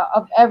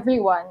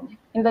everyone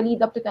in the lead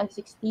up to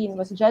 2016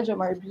 was Jejo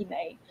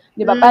Marbinay.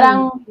 Diba?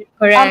 Parang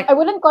correct. I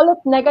wouldn't call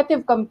it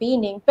negative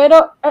campaigning,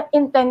 pero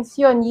intense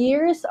yun.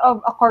 Years of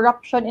a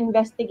corruption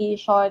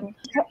investigation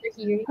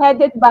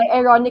headed by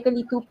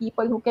ironically two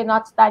people who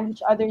cannot stand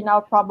each other now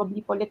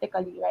probably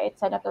politically, right?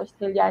 Senator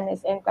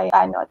Trillanes and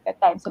Paano at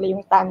that time. Sila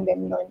yung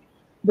tandem nun.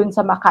 Dun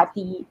sa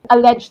Makati,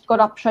 alleged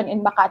corruption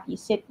in Makati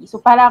City. So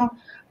parang,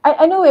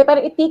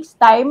 parang it takes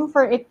time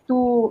for it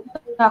to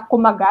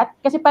kumagat.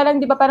 Kasi parang,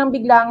 di ba, parang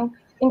biglang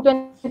in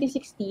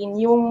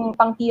 2016, yung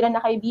pangtira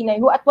na kay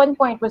Binay, who at one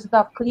point was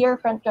the clear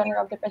frontrunner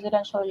of the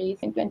presidential race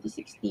in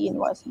 2016,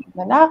 was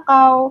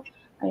nanakaw,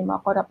 may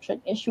mga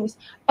corruption issues.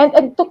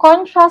 And to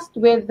contrast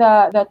with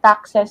the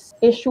taxes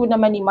issue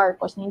naman ni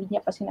Marcos na hindi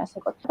niya pa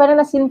sinasagot,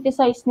 parang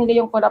na-synthesize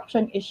nila yung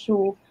corruption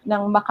issue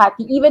ng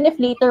Makati, even if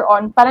later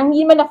on, parang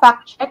hindi man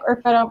na-fact-check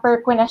or parang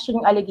per question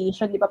yung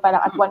allegation, di ba,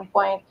 parang at one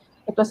point,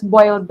 it was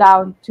boiled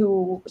down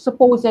to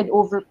supposed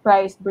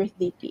overpriced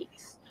birthday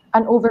cakes,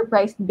 an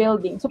overpriced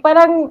building. So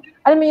parang,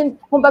 alam mo yun,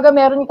 kumbaga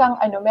meron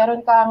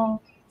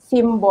kang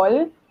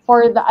symbol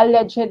for the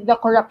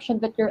corruption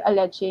that you're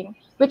alleging,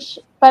 which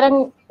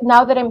parang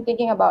now that I'm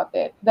thinking about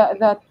it,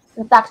 the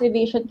tax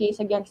evasion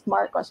case against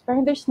Marcos,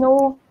 parang there's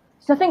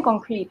nothing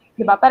concrete,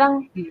 di ba?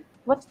 Parang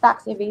what's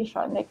tax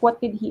evasion? Like what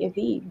did he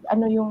evade?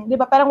 Ano yung, di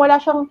ba? Parang wala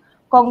siyang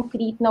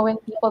concrete na when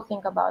people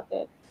think about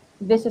it,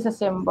 this is a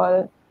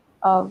symbol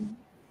of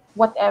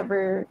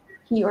whatever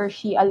he or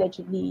she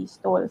allegedly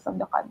stole from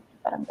the country.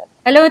 Parang ganun.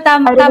 Hello,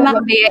 tama ka.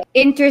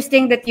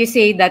 Interesting that you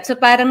say that. So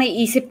parang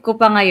naisip ko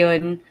pa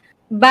ngayon,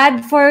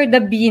 bad for the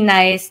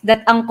Binays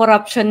that ang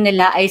corruption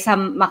nila ay sa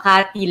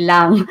Makati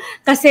lang.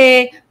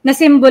 Kasi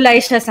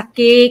na-symbolize siya sa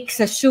cake,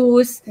 sa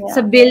shoes,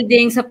 sa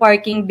building, sa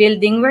parking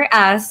building.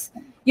 Whereas,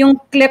 yung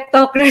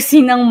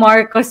kleptocracy ng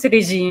Marcos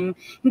regime,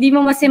 hindi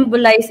mo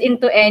ma-symbolize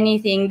into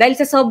anything. Dahil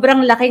sa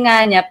sobrang laki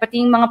nga niya,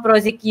 pati yung mga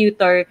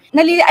prosecutor.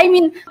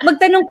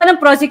 Magtanong pa ng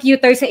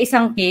prosecutor sa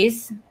isang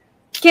case,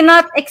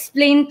 cannot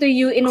explain to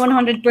you in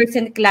 100%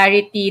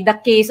 clarity the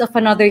case of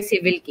another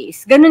civil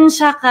case. Ganun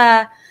siya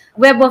ka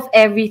web of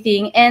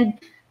everything. And,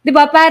 di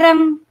ba,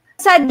 parang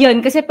sad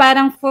yun kasi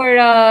parang for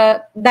a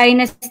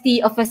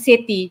dynasty of a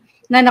city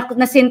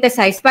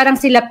na-synthesize, parang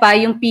sila pa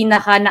yung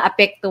pinaka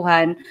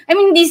na-apektuhan. I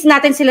mean, hindi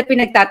natin sila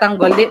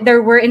pinagtatanggol.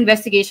 There were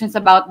investigations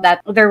about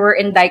that. There were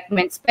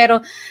indictments. Pero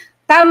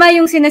tama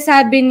yung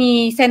sinasabi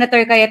ni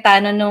Senator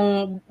Cayetano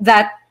nung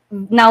that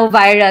now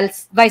viral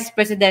vice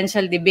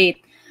presidential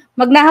debate.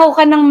 Magnakaw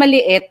ka ng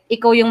maliit,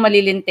 ikaw yung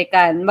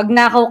malilintikan.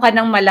 Magnakaw ka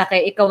ng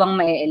malaki, ikaw ang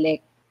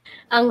ma-elect.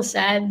 Ang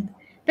sad.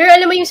 Pero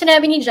alam mo yung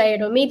sinabi ni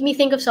Jairo, made me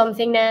think of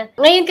something na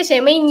ngayon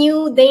kasi may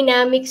new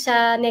dynamic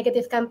sa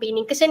negative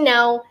campaigning kasi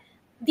now,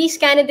 these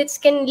candidates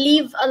can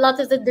leave a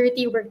lot of the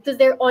dirty work to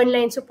their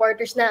online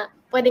supporters na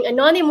pwedeng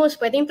anonymous,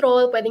 pwedeng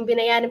troll, pwedeng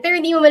binayaran, pero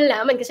hindi mo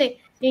malalaman kasi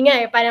yun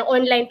nga parang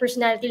online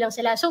personality lang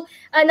sila. So,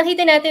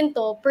 nakita natin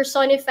to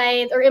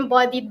personified or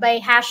embodied by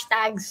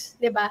hashtags,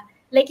 di ba?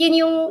 Like yun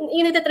yung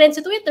nagtatrend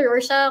sa Twitter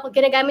or sa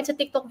ginagamit sa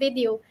TikTok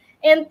video.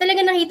 And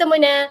talaga nakita mo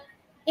na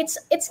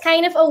it's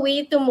kind of a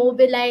way to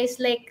mobilize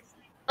like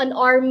an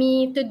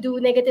army to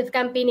do negative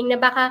campaigning na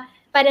baka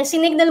parang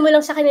sinignal mo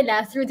lang sa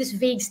kanila through this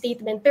vague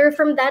statement. Pero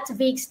from that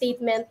vague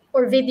statement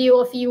or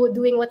video of you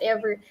doing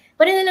whatever,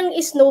 parang na lang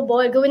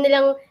snowball, gawin na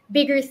lang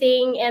bigger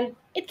thing, and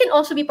it can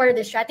also be part of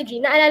the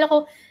strategy. Naalala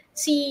ko,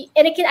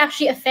 and it can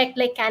actually affect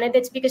like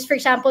candidates because for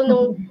example,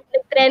 nung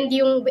nag-trend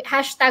yung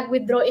hashtag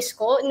withdraw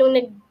Isko, nung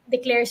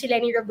nag-declare si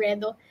Leni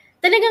Robredo,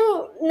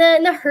 talagang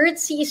na-hurt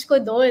si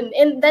Isko doon.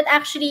 And that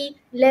actually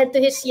led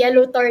to his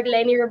yellow tard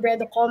Leni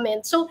Robredo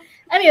comment. So,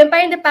 I mean,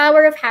 parang the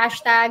power of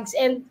hashtags,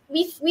 and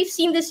we've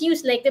seen this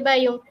used, like, diba,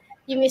 yung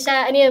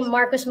isa,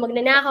 Marcos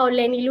Magnanakaw,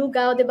 Leni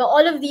Lugaw, diba,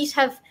 all of these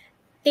have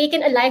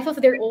taken a life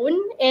of their own,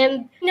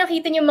 and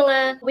nakita niyo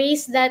mga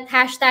ways that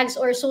hashtags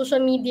or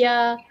social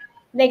media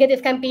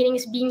negative campaigning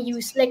is being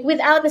used, like,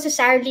 without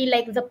necessarily,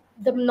 like,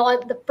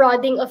 the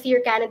prodding of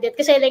your candidate.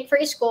 Kasi, like, for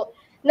Isko,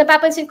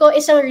 napapansin ko,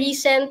 isang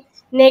recent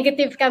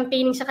negative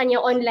campaigning sa kanya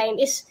online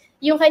is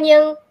yung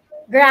kanyang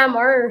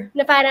grammar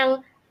na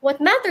parang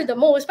what mattered the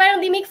most.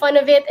 Parang they make fun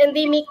of it and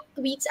they make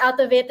tweets out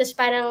of it as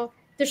parang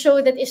to show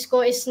that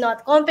Isko is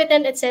not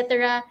competent,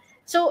 etc.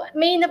 So,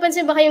 may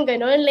napansin ba kayong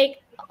ganun?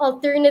 Like,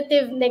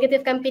 alternative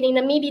negative campaigning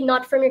na maybe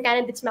not from your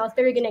candidate's mouth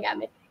pero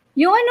ginagamit?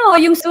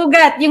 Yung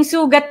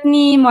sugat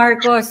ni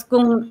Marcos,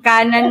 kung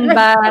kanan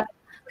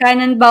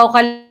ba o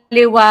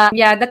kaliwa.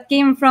 Yeah, that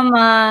came from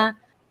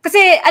kasi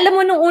alam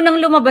mo nung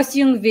unang lumabas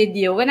yung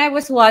video, when I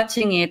was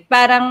watching it,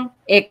 parang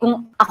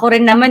kung ako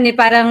rin naman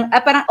parang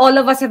all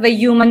of us have a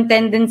human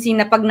tendency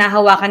na pag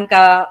nahawakan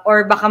ka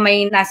or baka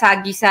may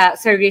nasagi sa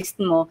wrist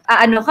mo,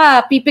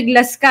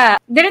 pipiglas ka.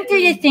 Didn't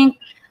really think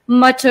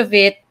much of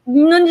it.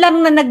 Nun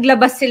lang na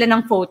naglabas sila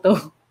ng photo.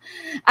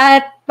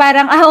 At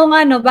parang,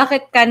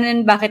 bakit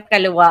kanan, bakit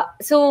kaliwa?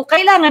 So,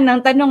 kailangan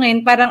nang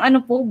tanungin, parang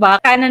ano po ba?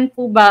 Kanan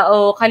po ba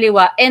o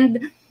kaliwa?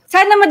 And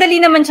sana madali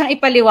naman siyang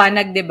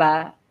ipaliwanag, di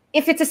ba?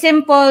 If it's a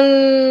simple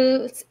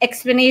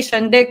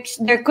explanation,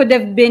 there could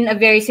have been a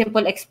very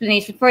simple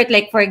explanation for it.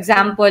 Like, for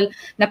example,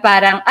 na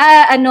parang,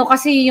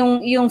 kasi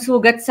yung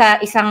sugat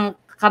sa isang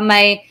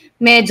kamay,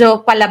 medyo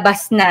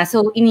palabas na.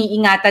 So,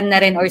 iniingatan na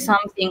rin or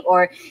something.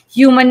 Or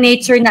human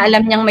nature na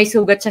alam niyang may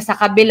sugat siya sa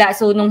kabila.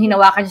 So, nung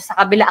hinawakan siya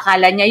sa kabila,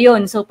 akala niya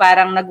yun. So,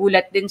 parang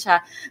nagulat din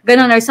siya.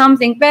 Ganon or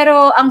something.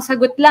 Pero, ang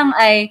sagot lang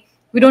ay,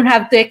 we don't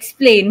have to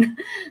explain.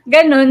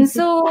 Ganon.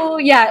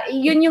 So, yeah,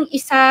 yun yung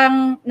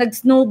isang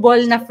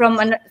nag-snowball na from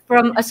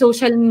a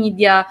social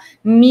media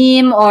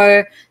meme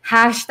or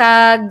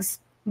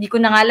hashtags. Hindi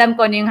ko na alam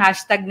kung ano yung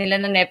hashtag nila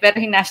nun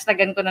pero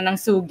hinashtagan ko na ng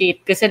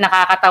Sugate kasi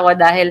nakakatawa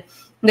dahil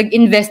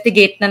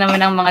nag-investigate na naman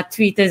ang mga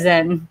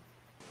tweetizan.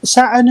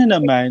 Sa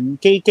naman,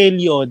 kay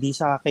Leody,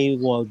 sa kay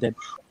Walden,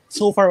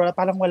 so far,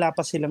 parang wala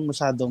pa silang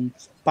masyadong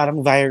parang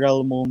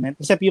viral moment.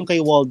 Except yung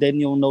kay Walden,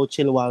 yung No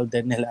Chill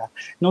Walden nila,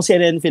 nung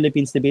CNN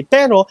Philippines debate.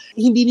 Pero,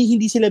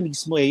 hindi sila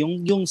mismo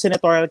yung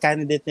senatorial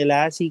candidate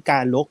nila, si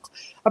Calok.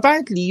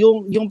 Apparently,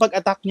 yung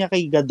pag-attack niya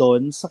kay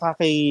Gadon, saka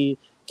kay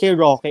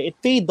Roque, it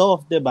paid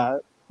off,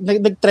 diba?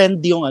 Nag-trend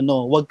yung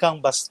wag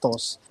kang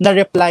bastos.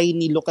 Na-reply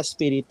ni Lucas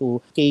Espiritu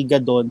kay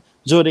Gadon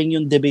during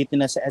yung debate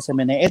nila sa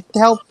SMNA. It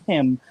helped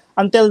him.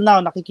 Until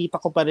now,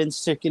 nakikita ko pa rin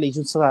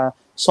circulation sa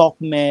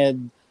SOCMED,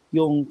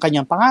 yung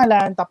kanyang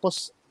pangalan.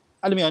 Tapos,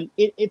 alam mo yun,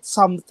 it's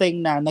something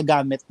na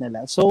nagamit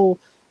nila.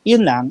 So,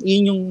 yun lang.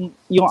 Yun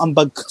yung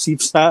ambag kasi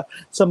sa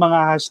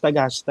mga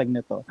hashtag na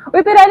to.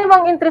 Uy, pero ano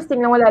bang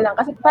interesting na wala lang?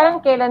 Kasi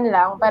parang kailan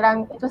lang,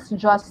 parang it was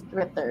just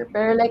Twitter.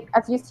 Pero like,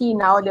 as you see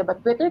now, diba,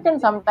 Twitter can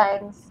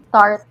sometimes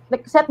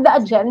set the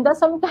agenda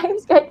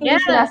sometimes kahit hindi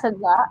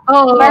sinasadya.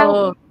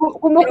 Parang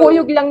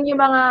kumukuyog lang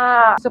yung mga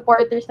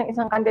supporters ng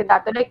isang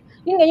kandidato. Like,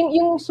 yun nga,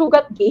 yung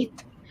sugat gate.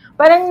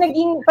 Parang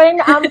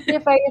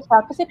na-amplify siya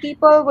kasi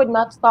people would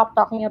not stop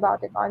talking about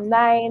it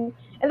online.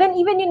 And then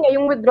even yun nga,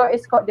 yung withdraw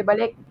Isko, diba?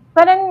 Like,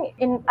 parang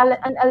in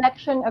an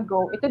election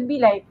ago, it would be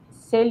like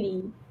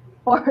silly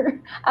for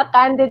a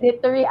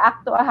candidate to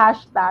react to a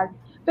hashtag.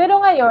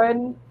 Pero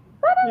ngayon,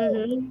 parang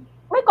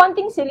may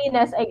konting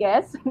silliness, I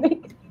guess.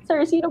 Like,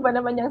 sir, sino ba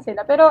naman yung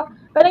sila? Pero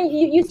parang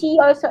you see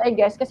also, I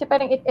guess, kasi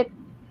parang it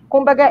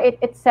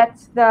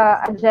sets the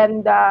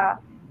agenda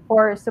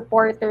for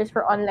supporters,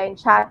 for online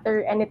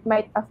chatter, and it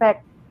might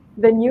affect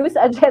the news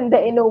agenda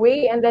in a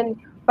way, and then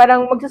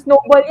parang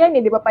mag-snowball yan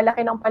di ba?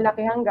 Palaki ng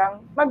palaki hanggang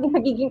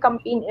magiging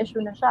campaign issue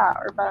na siya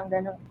or parang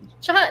gano'n.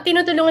 Tsaka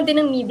tinutulungan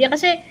din ng media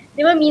kasi,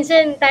 di ba,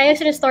 minsan tayo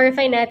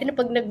sinestorify natin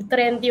pag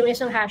nag-trend yung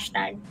isang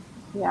hashtag.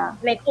 Yeah.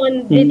 Like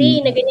on the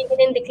day na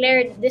ganyan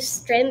declared,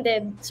 this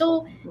trended.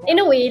 So, in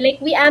a way, like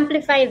we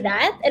amplify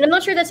that. And I'm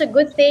not sure that's a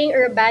good thing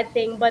or a bad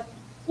thing, but,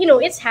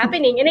 it's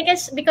happening. And I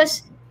guess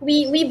because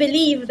we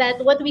believe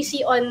that what we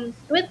see on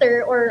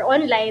Twitter or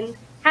online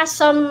has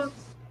some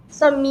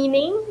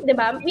meaning, di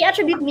ba? We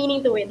attribute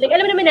meaning to it. Like,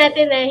 alam naman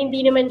natin na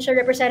hindi naman siya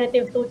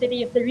representative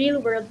totally of the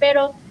real world,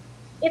 pero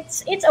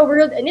it's a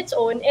world on its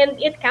own and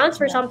it counts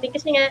for something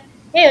kasi nga,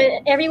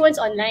 ngayon, everyone's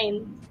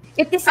online.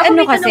 It is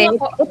It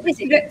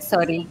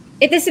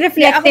is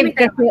reflective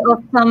kasi of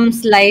some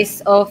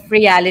slice of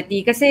reality.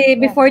 Kasi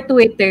before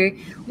Twitter,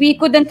 we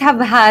couldn't have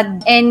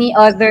had any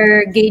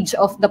other gauge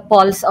of the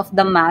pulse of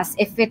the mass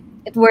if it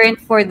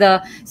weren't for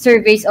the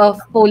surveys of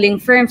polling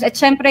firms. At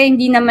syempre,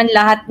 hindi naman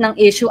lahat ng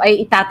issue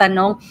ay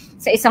itatanong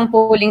sa isang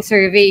polling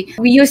survey.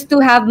 We used to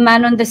have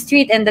man on the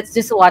street and that's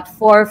just 4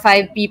 or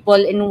 5 people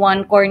in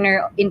one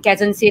corner in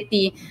Quezon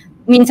City.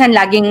 Minsan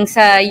laging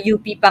sa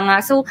UP pa nga.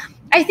 So,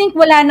 I think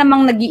wala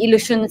namang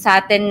nag-i-illusion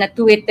sa atin na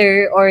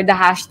Twitter or the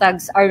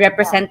hashtags are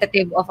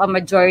representative of a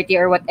majority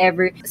or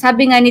whatever.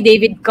 Sabi nga ni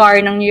David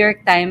Carr ng New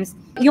York Times,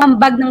 yung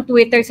ambag ng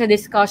Twitter sa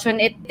discussion,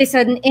 it is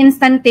an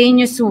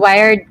instantaneous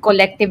wired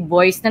collective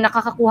voice na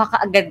nakakakuha ka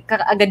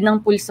agad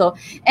ng pulso.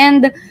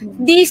 And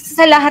this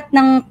sa lahat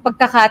ng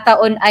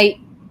pagkakataon ay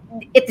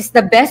it is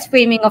the best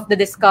framing of the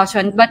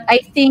discussion. But I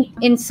think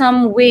in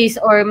some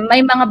ways or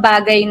may mga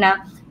bagay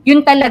na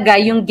yun talaga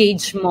yung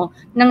gauge mo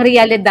ng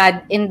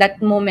realidad in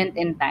that moment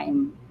in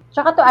time.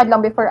 Tsaka to add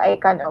lang before I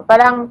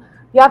parang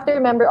you have to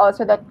remember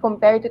also that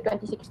compared to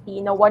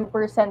 2016, na 1%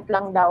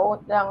 lang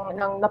daw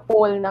ng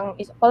na-poll ng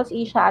Pulse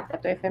Asia,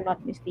 if I'm not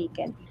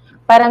mistaken.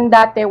 parang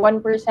dati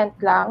 1%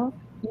 lang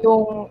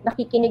yung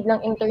nakikinig ng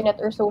internet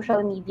or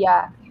social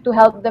media to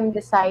help them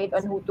decide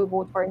on who to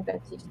vote for in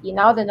 2060.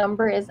 Now the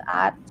number is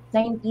at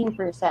 19%.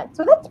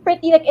 So that's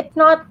pretty, like, it's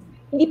not,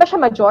 hindi pa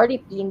siya majority,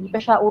 hindi pa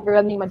siya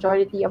overwhelming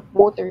majority of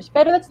voters,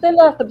 pero it's still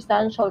a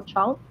substantial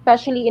chunk,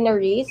 especially in a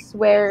race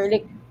where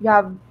like you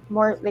have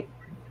more, like,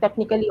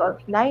 technically, or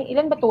 9,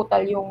 ilan ba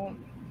total yung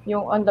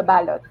on the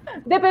ballot?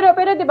 Pero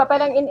di ba,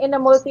 parang in a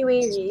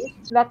multi-way race,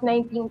 that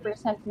 19%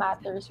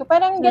 matters. So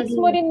parang gets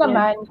mo rin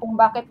naman kung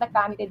bakit the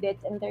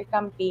candidates and their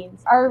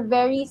campaigns are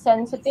very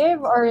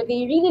sensitive or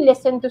they really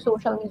listen to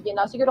social media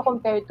now. Siguro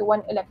compared to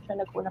one election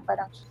ago na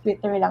parang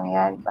Twitter lang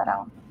yan,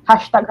 parang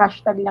hashtag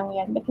lang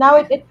yan. But now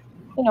it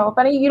you know,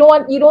 parang you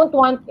don't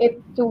want it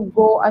to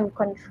go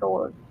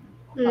uncontrolled.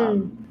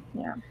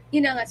 Yeah.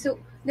 Yun na nga. So,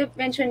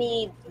 na-mention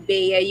ni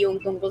Bea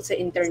yung tungkol sa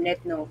internet,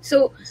 no?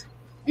 So,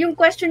 yung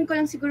question ko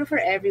lang siguro for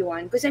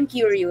everyone, because I'm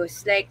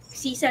curious, like,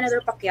 si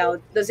Senator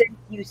Pacquiao doesn't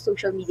use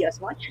social media as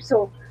much.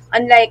 So,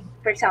 unlike,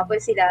 for example,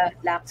 sila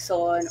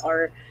Lacson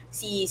or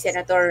si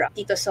Senator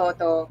Tito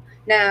Soto,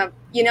 na,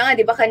 yun na nga,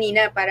 di ba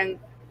kanina, parang,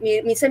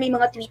 minsan may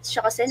mga tweets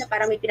siya kasi na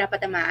parang may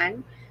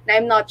pinapatamaan, na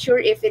I'm not sure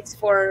if it's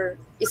for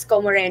Isko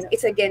Moreno,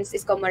 it's against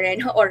Isko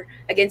Moreno or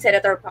against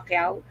Senator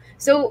Pacquiao.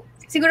 So,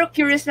 siguro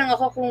curious lang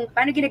ako kung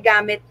paano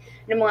ginagamit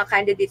ng mga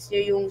candidates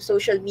nyo yung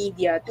social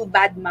media to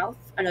badmouth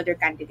another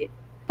candidate.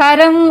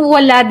 Parang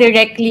wala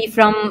directly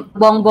from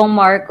Bongbong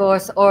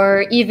Marcos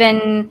or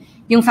even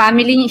yung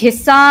family,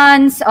 his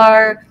sons,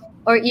 or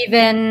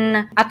even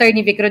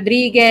Attorney Vic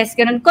Rodriguez.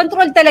 Ganun.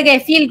 Control talaga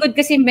eh. Feel good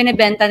kasi yung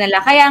binibenta nila.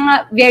 Kaya nga,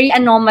 very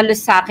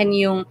anomalous sa akin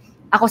yung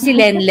ako si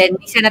Len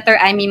ni Senator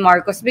Amy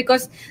Marcos,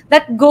 because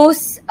that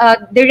goes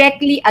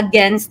directly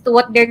against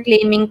what they're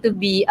claiming to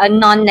be a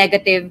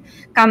non-negative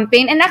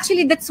campaign. And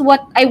actually, that's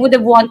what I would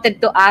have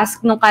wanted to ask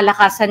nung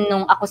kalakasan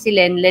nung ako si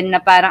Len na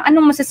parang,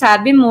 anong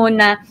masasabi mo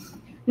na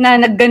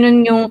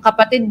nagganon yung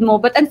kapatid mo.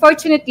 But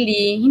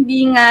unfortunately,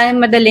 hindi nga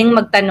madaling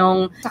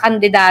magtanong sa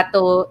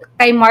kandidato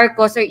kay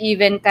Marcos or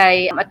even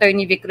kay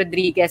Attorney Vic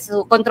Rodriguez.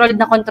 So,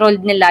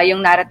 controlled nila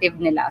yung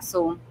narrative nila.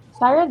 So,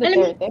 Sara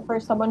Duterte, for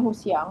someone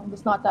who's young,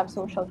 does not have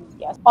social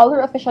media. All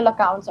her official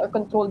accounts are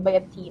controlled by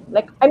a team.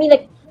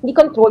 Hindi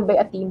controlled by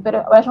a team,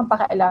 pero wala siyang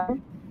pakialam.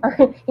 Or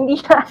hindi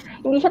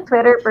siya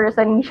Twitter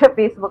person, hindi siya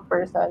Facebook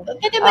person.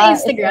 Pwede ba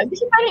Instagram?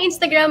 Kasi parang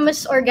Instagram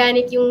mas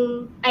organic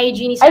yung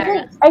IG ni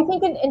Sarah. I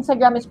think in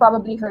Instagram is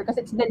probably her kasi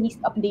it's the least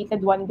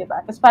updated one, di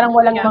ba? Kasi parang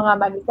walang mga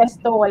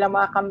manifesto, walang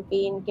mga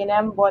campaign,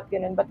 kinembot,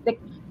 ganun. But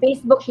like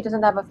Facebook, she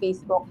doesn't have a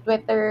Facebook.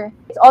 Twitter,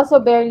 it's also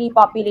barely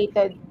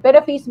populated. Pero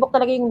Facebook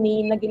talaga yung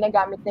main na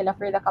ginagamit nila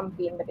for the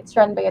campaign. But it's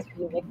run by a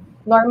team. Like,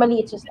 normally,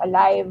 it's just a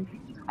live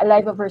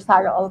of her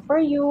Sarah All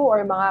For You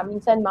or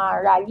minsan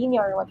mga rally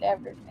niya or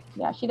whatever.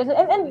 Yeah, she doesn't,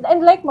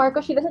 and like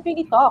Marcos, she doesn't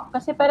really talk.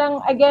 Kasi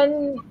parang,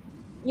 again,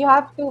 you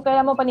have to,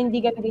 kaya mo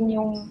panindigan din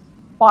yung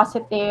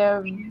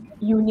positive,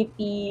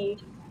 unity,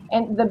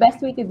 and the best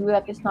way to do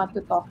that is not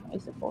to talk,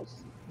 I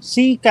suppose.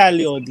 Si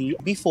Caliodi,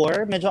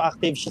 before, medyo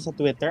active siya sa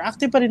Twitter.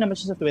 Active pa rin naman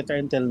siya sa Twitter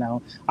until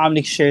now.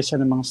 Nag-share siya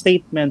ng mga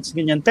statements,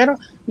 ganyan. Pero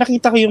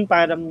nakita ko yung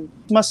parang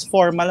mas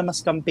formal, mas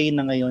campaign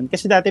na ngayon.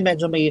 Kasi dati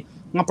medyo may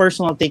mga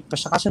personal take pa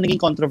siya kasi naging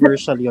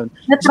controversial yun.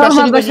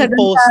 Na-trauma ba siya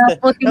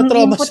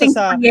na-trauma siya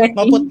sa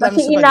maputlang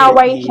spaghetti. Kasi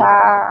inaway siya.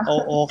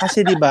 Oo,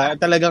 kasi diba,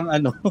 talagang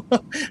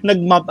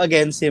nag-mob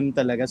against him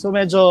talaga. So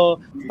medyo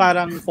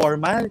parang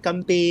formal,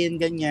 campaign,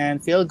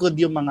 ganyan. Feel good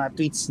yung mga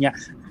tweets niya.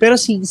 Pero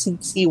si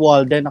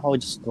Walden, ako,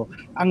 Diyos ko,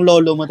 ang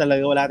lolo mo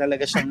talaga, wala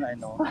talaga siyang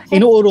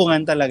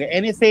inuurungan talaga.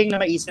 Anything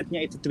na maisip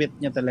niya, iti-tweet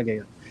niya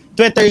talaga yun.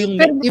 Twitter yung,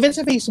 even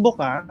sa Facebook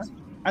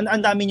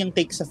ang dami niyang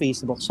take sa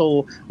Facebook.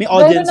 So, may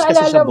audience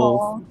kasi siya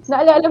both.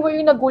 Naalala mo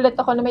yung nagulat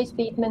ako na may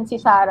statement si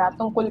Sarah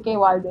tungkol kay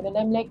Walden. And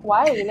I'm like,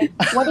 why? Like,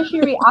 what is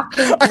she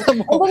reacting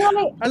to?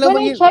 And then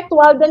when I checked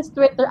Walden's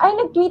Twitter,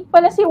 nag-tweet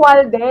pala si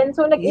Walden.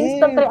 So,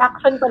 nag-instant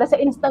reaction pala sa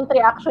instant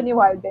reaction ni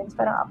Walden.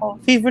 Parang ako.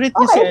 Favorite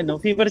niya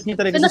favorite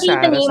niya talaga si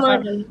Sarah.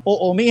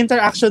 Oo, may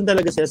interaction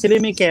talaga sila. Sila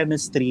may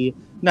chemistry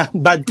na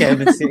bad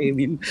chemistry, I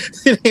mean.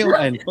 Sila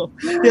yung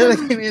Sila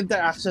may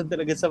interaction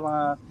talaga sa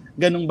mga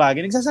ganung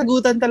bagay.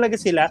 Nagsasagutan talaga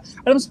sila.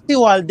 Alam mo, si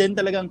Walden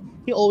talagang,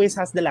 he always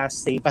has the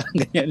last say. Parang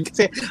ganyan.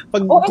 Kasi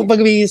pag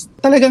may,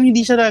 talagang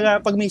hindi siya talaga,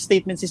 pag may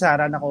statement si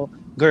Sarah, nako,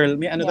 girl,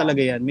 may talaga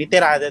yan. May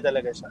tirada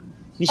talaga siya.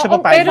 Hindi siya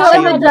papayag. Pero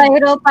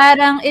Jairo,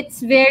 parang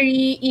it's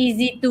very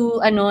easy to,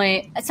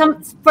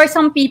 for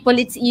some people,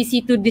 it's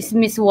easy to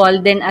dismiss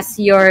Walden as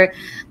your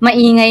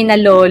maingay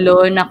na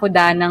lolo na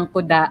kuda ng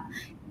kuda.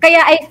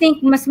 Kaya I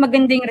think mas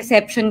magandang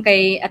reception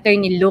kay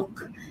Attorney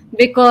Luke.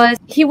 Because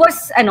he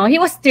was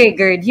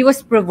triggered, he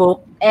was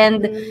provoked,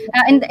 and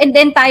the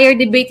entire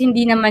debate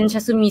hindi naman siya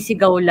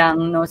sumisigaw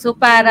lang, no. So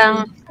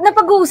parang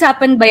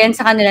napag-uusapan ba yan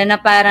sa kanila na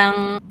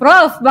parang,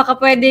 Prof, baka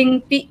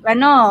pwedeng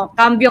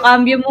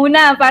cambio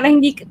muna para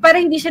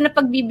hindi siya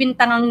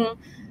napagbibintangang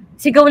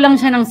sigaw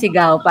lang siya ng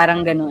sigaw,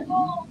 parang ganoon.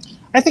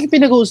 I think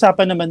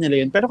pinag-uusapan naman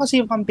nila yun. Pero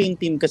kasi yung campaign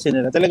team kasi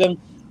nila, talagang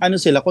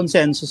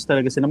consensus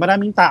talaga sila.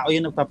 Maraming tao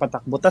yung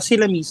nagpapatakbo. Tapos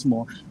sila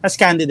mismo, as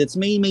candidates,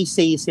 may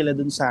say sila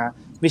dun sa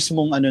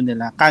mismong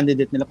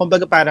candidate nila.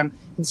 Kumbaga parang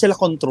hindi sila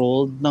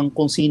controlled ng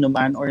kung sino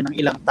man or ng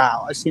ilang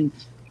tao. As in,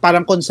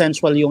 parang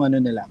consensual yung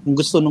nila. Kung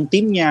gusto nung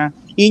team niya,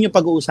 yun yung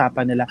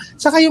pag-uusapan nila.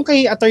 Saka yung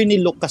kay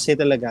Attorney Luke kasi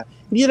talaga,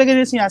 hindi talaga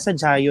nila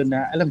sinasadya yun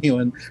na, alam mo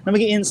yun, na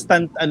maging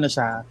instant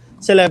siya,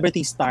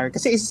 celebrity star.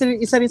 Kasi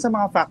isa rin sa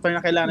mga factor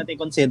na kailangan natin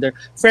consider.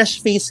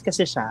 Fresh face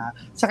kasi siya.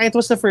 Saka it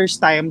was the first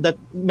time that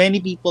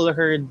many people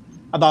heard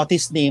about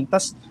his name.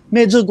 Tas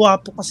medyo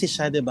gwapo kasi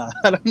siya, di ba?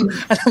 Parang,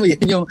 alam mo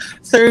yun, yung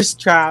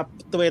thirst trap,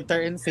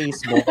 Twitter and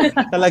Facebook,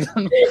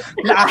 talagang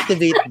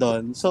na-activate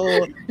doon. So,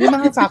 yung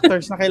mga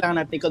factors na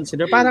kailangan natin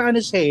consider, parang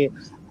siya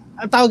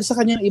ang tawag sa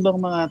kanya ng ibang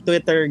mga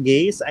Twitter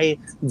gays ay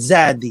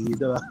zaddy,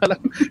 di ba?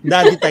 Parang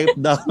daddy type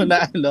daw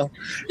na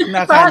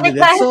na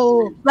candidate.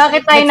 So,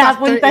 bakit tayo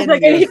napunta sa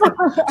ganito?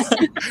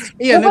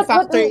 Iyon,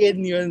 nag-factor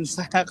in yun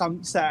sa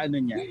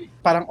niya.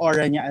 Parang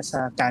aura niya as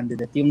a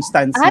candidate, yung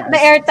stance niya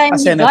the airtime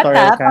as a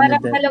senatorial Parang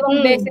candidate.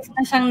 dalawang beses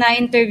na siyang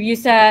na-interview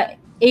sa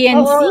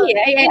ANC.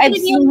 I've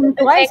seen him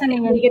twice on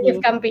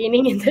negative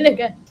campaigning yun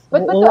talaga.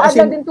 But to add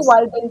lang din to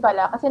Walden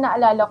pala, kasi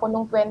naalala ko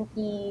nung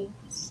 2015,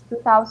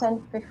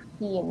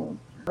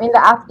 in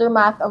the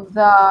aftermath of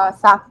the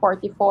SAF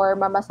 44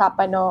 Mama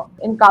Sapano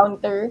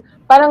encounter,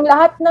 parang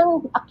lahat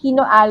ng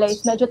Aquino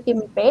allies medyo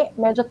timpe,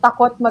 medyo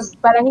takot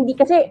parang hindi,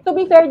 kasi to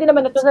be fair din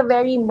naman, it was a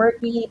very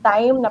murky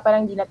time na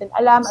parang hindi natin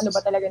alam ano ba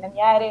talaga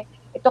nangyari.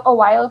 It took a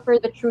while for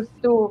the truth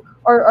to,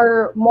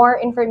 or more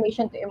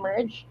information to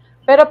emerge.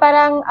 Pero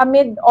parang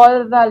amid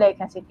all the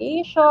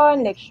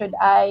hesitation, should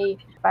I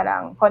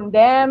parang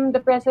condemn the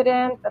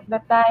president at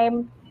that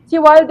time, si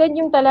Walden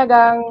yung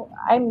talagang,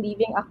 I'm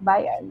leaving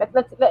Akbayan.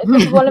 That's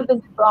one of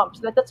the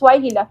prompts. That's why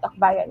he left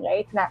Akbayan,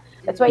 right?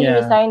 That's why he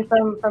resigned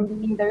from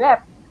being the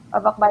rep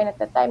of Akbayan at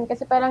that time.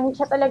 Kasi parang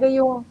siya talaga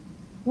yung,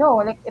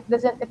 no, it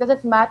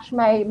doesn't match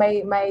my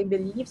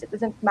beliefs. It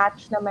doesn't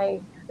match na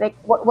my,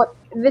 what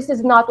this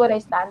is not what I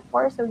stand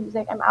for. So he's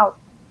like, I'm out.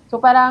 So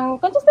parang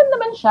consistent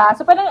naman siya.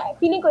 So parang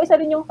feeling ko isa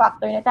rin yung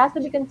factor na it has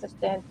to be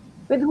consistent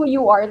with who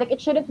you are.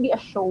 It shouldn't be a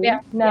show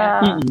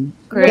na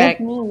correct.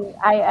 Me,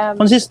 I am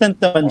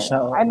consistent naman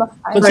siya. I'm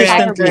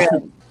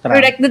consistent.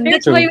 Correct.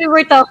 That's why we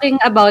were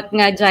talking about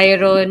nga,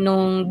 Jairo,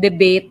 nung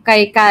debate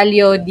kay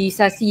Calio di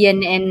sa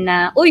CNN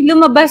na,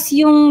 lumabas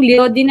yung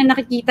Leody na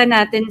nakikita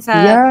natin sa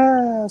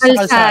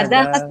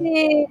kalsada.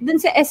 Kasi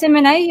dun sa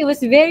SMNI, he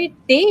was very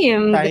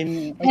tamed.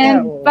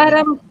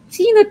 Parang,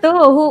 sino to?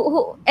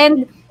 Who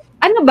and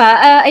ano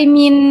ba?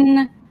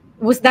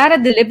 Was that a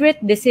deliberate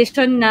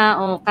decision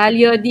na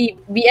Calio be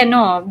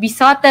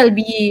subtle,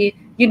 be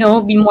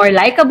more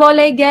likable,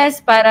 I guess?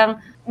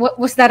 Parang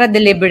was that a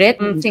deliberate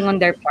thing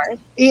on their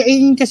part?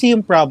 Yun kasi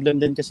yung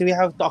problem din, kasi we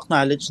have to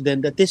acknowledge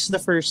then that this is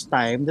the first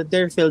time that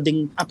they're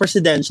fielding a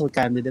presidential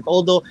candidate.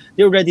 Although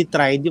they already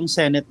tried yung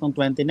Senate noong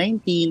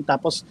 2019,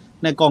 tapos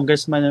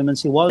nag-congressman naman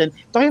si Walden.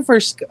 Ito yung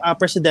first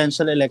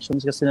presidential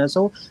elections kasi na.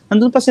 So,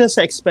 nandun pa sila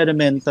sa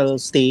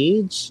experimental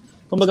stage.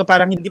 Kumbaga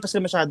parang hindi pa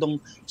sila masyadong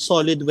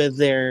solid with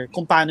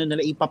kung paano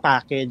nila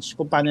ipapackage,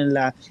 kung paano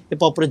nila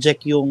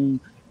ipoproject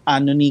yung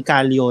ni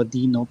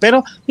Calyodi, no?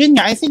 Pero yun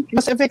nga, I think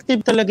mas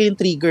effective talaga yung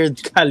triggered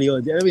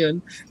Calyodi. Alam mo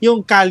yun?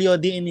 Yung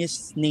Calyodi in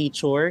his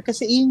nature.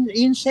 Kasi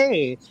yun siya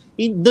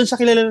doon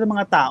siya kilala ng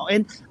mga tao.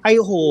 And I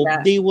hope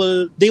they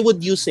would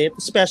use it,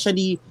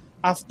 especially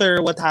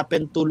after what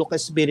happened to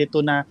Lucas Espiritu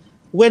na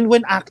when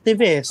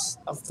activists,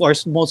 of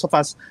course, most of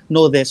us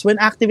know this, when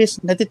activists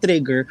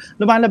natitrigger,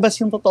 lumalabas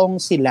yung totoong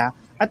sila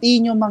at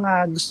yun yung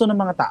mga gusto ng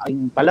mga tao,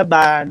 yung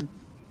palaban,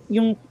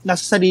 yung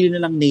nasa sarili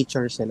nilang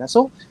nature sila.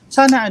 So,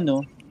 sana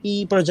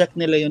i-project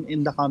nila yun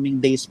in the coming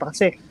days pa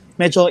kasi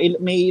medyo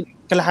may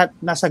kalahat,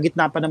 nasa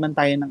gitna pa naman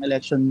tayo ng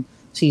election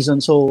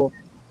season. So,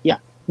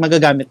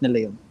 magagamit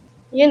nila yun.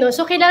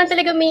 So kailangan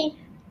talaga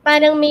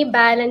parang may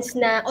balance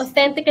na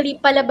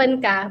authentically palaban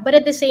ka, but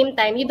at the same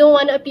time, you don't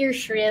want to appear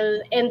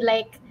shrill and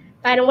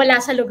parang wala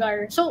sa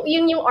lugar. So,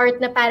 yun yung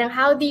art na parang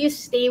how do you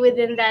stay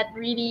within that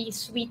really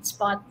sweet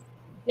spot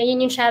na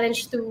yun yung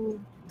challenge to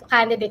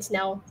candidates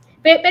now.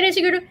 Pero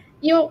siguro,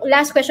 yung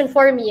last question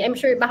for me, I'm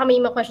sure baka may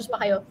mga questions pa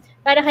kayo,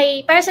 para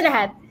sa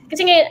lahat.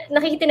 Kasi nga,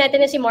 nakikita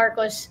natin na si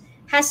Marcos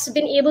has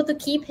been able to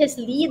keep his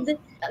lead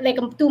 2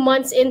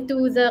 months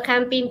into the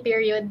campaign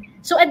period.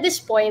 So at this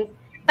point,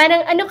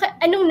 parang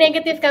anong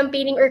negative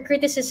campaigning or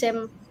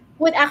criticism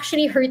would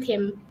actually hurt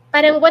him?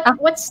 Parang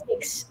what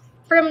sticks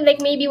from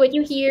maybe what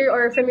you hear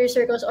or from your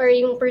circles or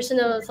yung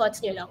personal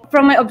thoughts niyo lang?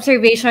 From my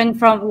observation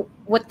from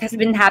what has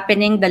been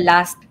happening the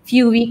last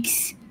few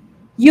weeks,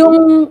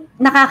 yung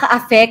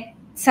nakaka-affect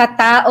sa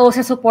tao,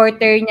 sa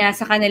supporter niya,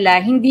 sa kanila,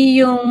 hindi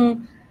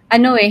yung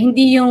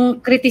hindi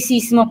yung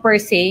kritisismo per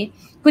se,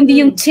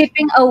 kundi yung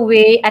chipping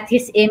away at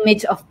his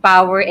image of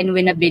power and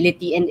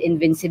winnability and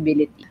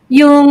invincibility.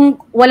 Yung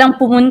walang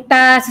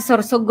pumunta sa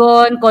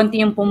Sorsogon,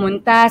 konti yung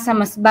pumunta sa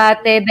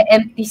Masbate, the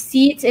empty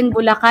seats in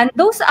Bulacan,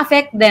 those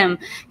affect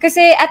them.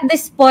 Kasi at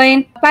this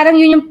point, parang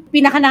yun yung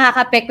pinaka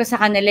nakaka-apekto sa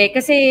kanila.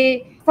 Kasi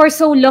for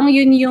so long,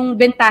 yun yung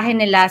bentahe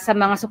nila sa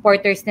mga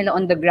supporters nila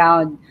on the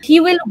ground. He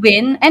will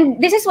win. And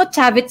this is what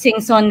Chavit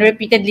Singson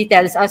repeatedly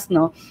tells us,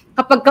 no?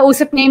 Kapag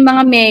kausap niya yung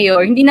mga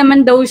mayor, hindi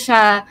naman daw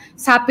siya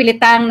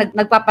sapilitang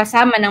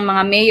nagpapasama ng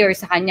mga mayor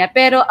sa kanya.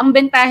 Pero ang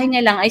bentahe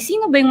niya lang ay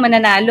sino ba yung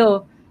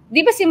mananalo?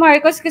 Di ba si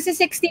Marcos kasi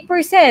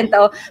 60%?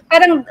 Oh,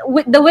 parang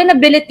the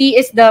winnability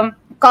is the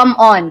come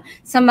on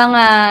sa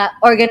mga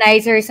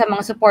organizers, sa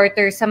mga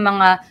supporters, sa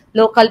mga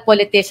local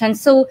politicians.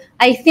 So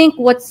I think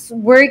what's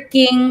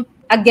working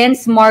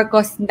against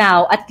Marcos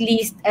now, at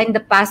least in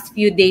the past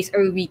few days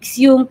or weeks,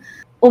 yung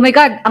oh my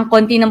God, ang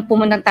konti ng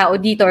pumuntang tao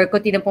dito or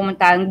konti ng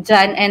pumuntang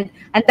dyan, and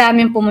ang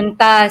daming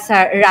pumunta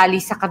sa rally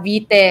sa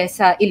Cavite,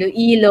 sa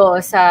Iloilo,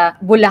 sa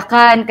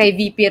Bulacan, kay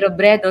VP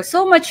Robredo.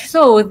 So much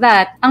so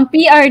that ang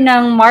PR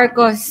ng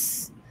Marcos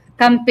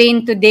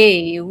campaign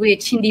today,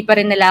 which hindi pa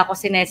rin nila ako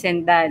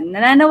sinesendan.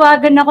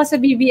 Nananawagan ako sa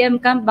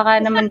BBM camp, baka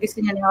naman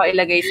gusto niya na ako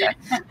ilagay sa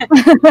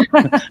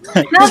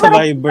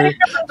Survivor.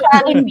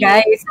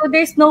 Guys. So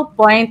there's no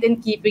point in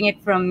keeping it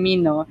from me,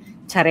 no?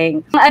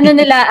 Charing. Ang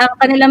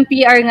kanilang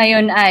PR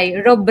ngayon ay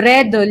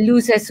Robredo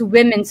loses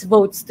women's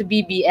votes to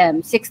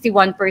BBM,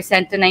 61%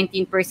 to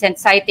 19%,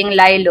 citing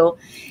Lilo.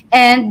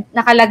 And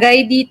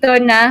nakalagay dito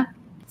na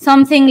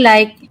something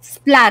like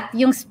splat.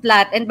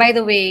 And by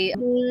the way,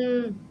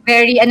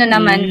 very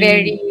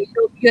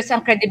dubious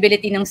ang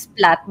credibility ng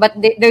splat. But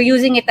they're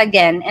using it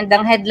again. And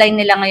ang headline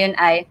nila ngayon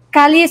ay,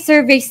 Kalye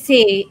surveys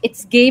say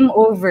it's game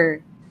over.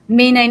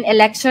 May 9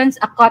 elections,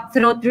 a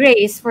cutthroat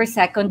race for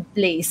second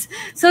place.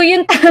 So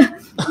yun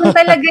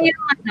talaga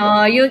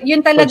yung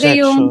yun talaga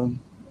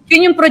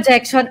yung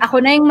projection.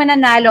 Ako na yung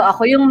mananalo,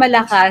 ako yung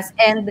malakas,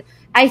 and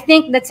I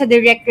think that's a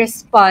direct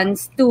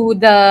response to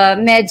the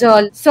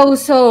medyo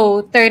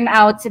so-so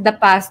turnouts in the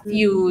past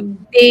few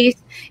days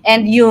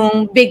and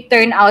yung big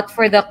turnout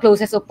for the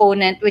closest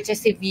opponent, which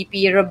is si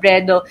VP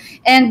Robredo.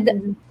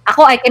 And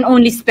ako, I can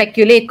only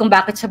speculate kung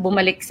bakit siya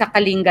bumalik sa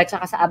Kalinga at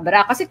sa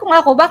Abra. Kasi kung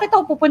ako, bakit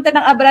ako pupunta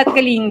ng Abra at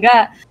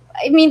Kalinga?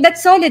 I mean,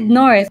 that's solid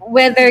north.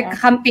 Whether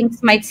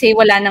campings might say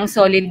wala nang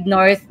solid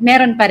north,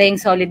 meron pa rin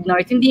solid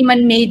north. Hindi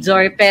man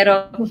major,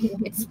 pero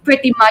it's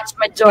pretty much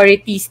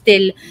majority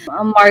still.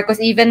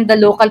 Marcos, even the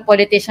local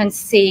politicians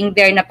saying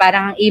there na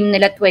parang ang aim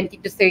nila 20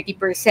 to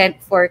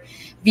 30% for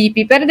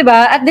VP. Pero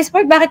diba, at this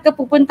point, bakit ka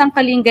pupuntang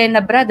Kalinga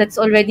na Abra? That's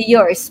already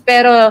yours.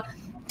 Pero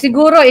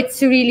siguro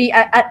it's really,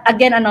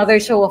 again, another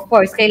show of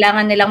force.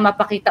 Kailangan nilang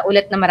mapakita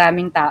ulit na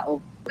maraming tao.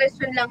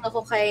 Question lang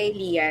ako kay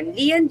Lian.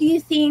 Lian, do you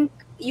think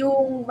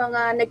yung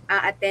mga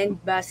nag-a-attend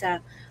ba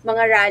sa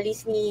mga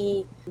rallies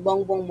ni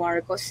Bongbong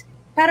Marcos,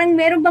 parang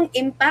meron bang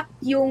impact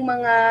yung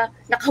mga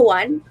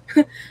nakawan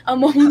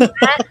among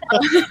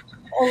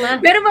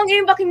meron bang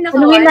impact yung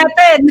nakawan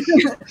natin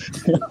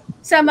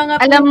sa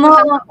mga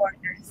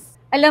supporters?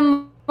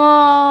 Alam mo,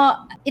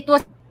 it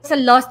was a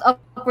lost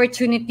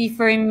opportunity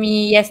for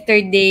me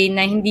yesterday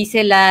na hindi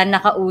sila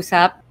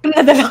nakausap.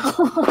 Nadala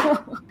ko.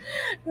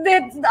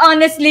 That,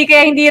 honestly,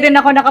 kaya hindi rin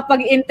ako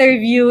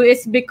nakapag-interview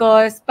is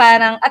because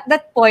parang at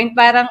that point,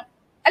 parang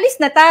alis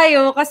na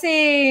tayo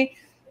kasi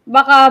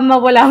baka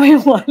mawala mo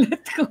yung wallet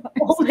ko.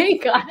 Oh my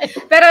God.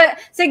 Pero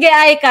sige,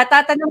 Aika,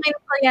 tatanungin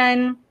ko yan.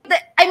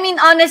 I mean,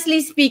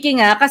 honestly speaking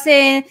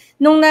kasi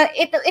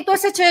it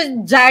was such a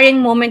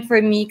jarring moment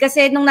for me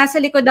kasi nung nasa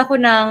likod ako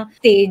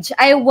ng stage,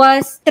 I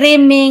was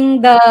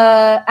trimming the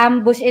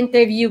ambush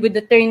interview with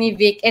Attorney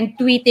Vic and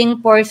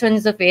tweeting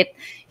portions of it.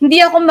 Hindi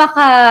ako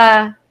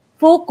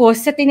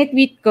focus sa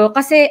tinitweet ko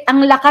kasi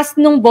ang lakas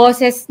ng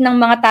boses ng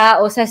mga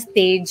tao sa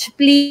stage,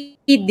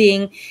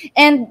 pleading,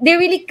 and they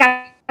really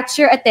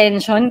catch your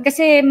attention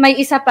kasi may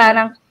isa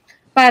parang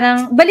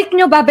balik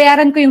nyo,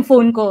 babayaran ko yung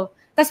phone ko.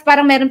 Tapos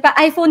parang meron pa,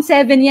 iPhone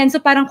 7 yan. So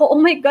parang ko,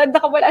 oh my God,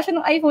 nakawala siya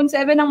ng iPhone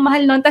 7, ang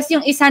mahal nun. Tapos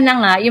yung isa na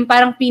nga, yung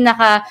parang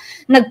pinaka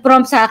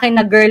nag-prompt sa akin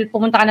na girl,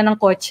 pumunta ka na ng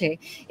kotse,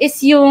 is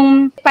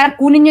yung parang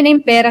kunin nyo na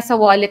yung pera sa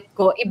wallet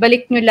ko,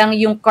 ibalik nyo lang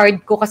yung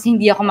card ko kasi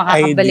hindi ako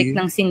makakabalik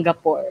ng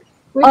Singapore.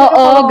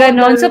 Oo,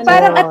 ganun. So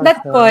parang at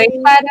that point,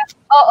 parang,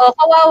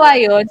 kawawa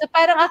yun. So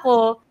parang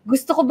ako,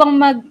 gusto ko bang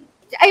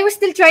I was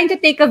still trying to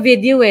take a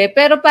video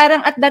pero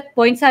parang at that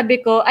point,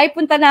 sabi ko, ay,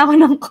 punta na ako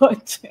ng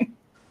kotse.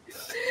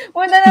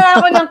 Punta na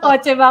ako ng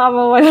kotse, baka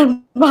mawalan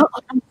ba ako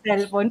ng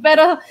cellphone.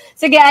 Pero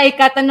sige,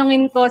 Aika,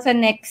 tanungin ko sa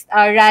next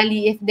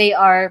rally if they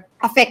are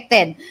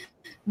affected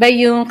by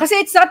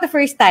kasi it's not the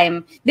first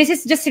time. This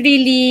is just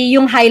really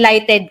yung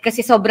highlighted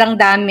kasi sobrang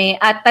dami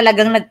at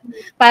talagang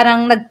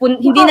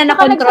hindi na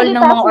na-control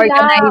ng mga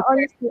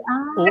organizers.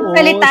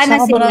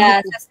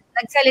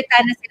 Nagsalita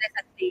na sila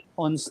sa stage.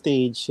 On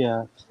stage,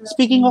 yeah.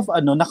 Speaking of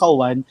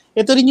nakawan,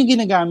 ito rin yung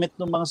ginagamit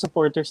ng mga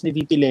supporters ni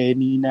VP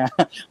Leni na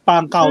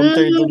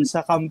pang-counter dun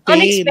sa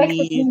campaign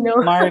ni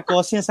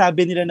Marcos.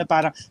 Sabi nila na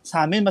parang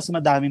sa amin mas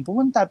madaming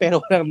pumunta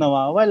pero walang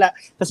nawawala.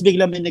 Tapos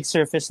biglang may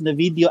nag-surface na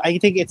video. I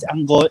think it's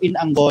in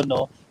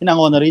Angono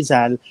Angono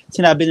Rizal,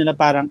 sinabi nila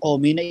parang,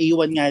 may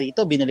naiiwan nga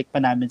rito, binalik pa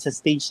namin sa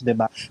stage,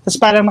 diba? Tapos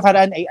parang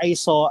nakaraan, I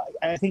saw,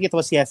 I think it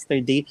was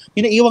yesterday,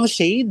 yung naiiwang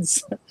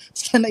shades,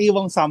 sa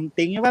naiiwang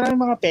something, yung parang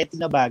mga petty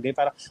na bagay,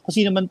 parang kung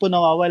sino man po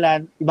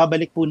nawawalan,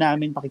 ibabalik po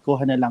namin,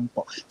 pakikuha na lang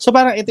po. So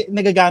parang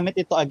nagagamit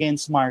ito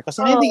against Marcos.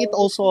 And I think it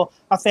also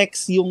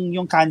affects yung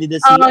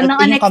candidacy at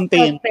yung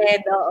campaign.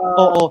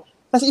 Oo.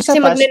 Tapos isa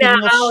pa,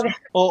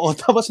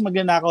 tapos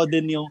magnanakaw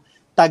din yung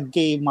tag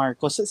kay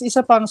Marcos.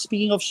 Isa pang,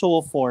 speaking of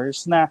show of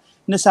force, na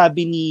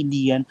nasabi ni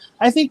Lian,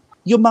 I think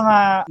yung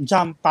mga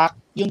jump pack,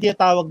 yung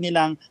tinatawag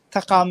nilang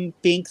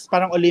kakampings,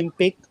 parang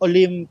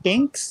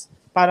Olympics,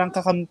 parang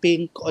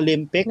kakamping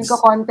Olympics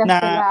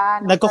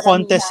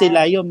nagko-contest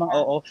sila yung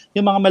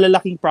mga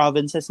malalaking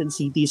provinces and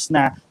cities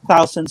na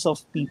thousands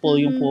of people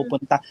yung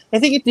pupunta. I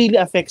think it really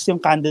affects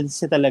yung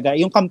candidacy talaga,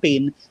 yung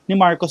campaign ni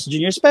Marcos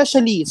Jr.,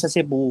 especially sa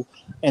Cebu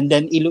and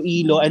then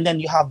Iloilo, and then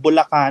you have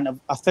Bulacan,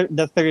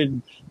 the third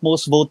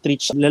most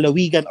vote-rich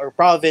lalawigan or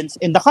province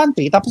in the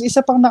country. Tapos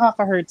isa pang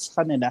nakaka-hurt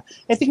sa kanila,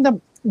 I think na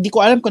di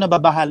ko alam kung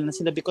nababahala na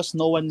sila because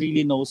no one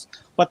really knows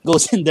what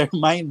goes in their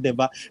mind,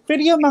 diba?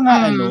 Pero yung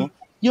mga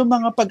yung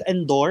mga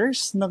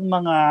pag-endorse ng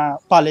mga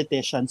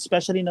politicians,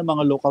 especially ng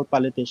mga local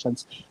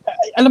politicians,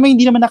 alam mo,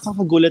 hindi naman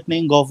nakakagulat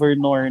na yung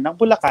governor ng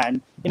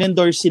Bulacan,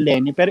 in-endorse si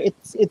Leni, pero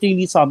it's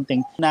really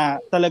something na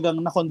talagang,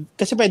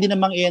 kasi pwede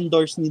namang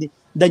i-endorse ni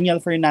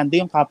Daniel Fernando,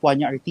 yung kapwa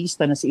niya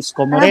artista na si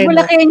Isko Moreno.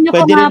 Pwede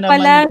rin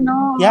naman,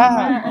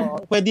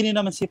 pwede rin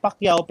naman si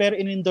Pacquiao, pero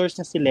in-endorse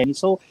niya si Leni.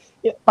 So,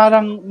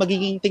 parang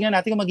tingnan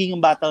natin kung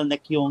magiging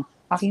bottleneck yung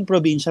aking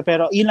probinsya,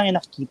 pero yun lang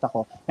yung nakikita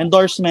ko.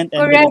 Endorsement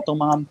and then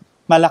itong mga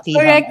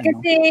malakihang correct,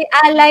 kasi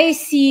alay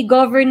si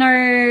Governor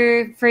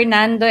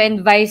Fernando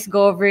and Vice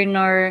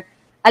Governor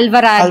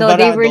Alvarado.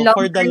 They were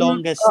for the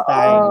longest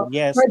time.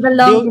 Yes. For the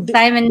longest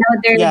time, and now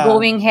they're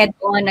going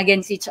head-on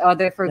against each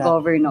other for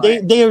governor.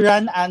 They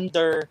ran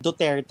under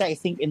Duterte, I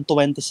think, in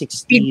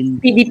 2016.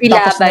 PDP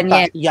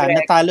laban,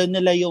 natalo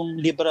nila yung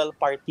Liberal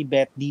Party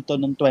bet dito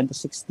noong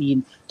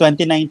 2016.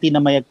 2019 na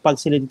mayagpag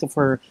sila dito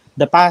for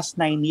the past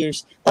 9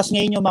 years. Tapos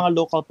ngayon yung mga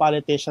local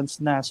politicians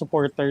na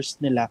supporters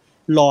nila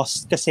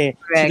lost kasi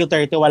si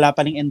Duterte wala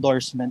pa ning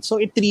endorsement. So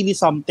it really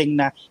something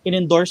na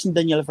in-endorse ni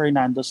Daniel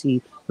Fernando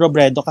si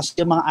Robredo kasi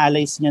yung mga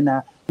allies niya na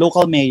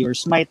local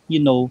mayors might,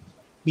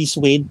 be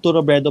swayed to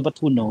Robredo, but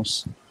who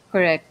knows?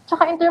 Correct.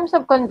 Tsaka in terms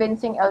of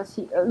convincing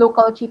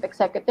local chief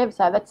executives,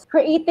 that's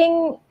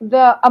creating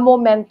a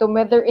momentum,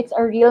 whether it's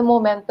a real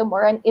momentum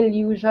or an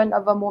illusion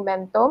of a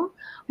momentum.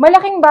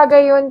 Malaking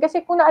bagay yun.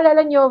 Kasi kung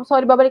naalala nyo,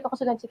 babalik ako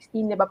sa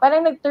 2016, diba?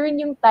 Parang nag-turn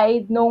yung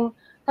tide nung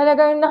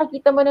talagang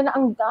nakikita mo na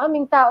ang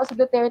daming tao sa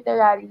Duterte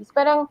rallies.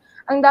 Parang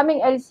ang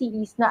daming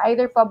LCEs na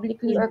either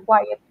publicly or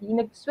quietly,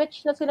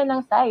 nag-switch na sila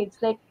ng sides.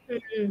 Like,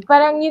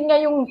 parang yun nga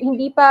yung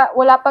hindi pa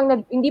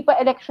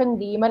election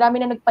day, marami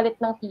na nagpalit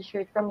ng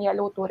t-shirt from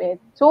yellow to red.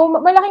 So,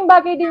 malaking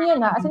bagay din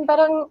yun As in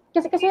parang,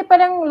 kasi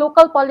parang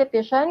local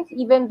politicians,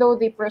 even though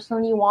they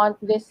personally want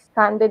this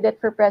candidate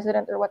for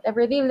president or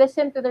whatever, they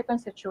listen to their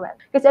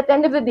constituents. Kasi at the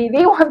end of the day,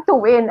 they want to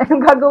win.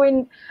 Anong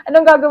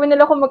gagawin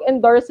nila kung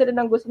mag-endorse sila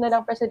ng gusto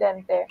nilang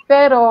presidente?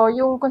 Pero,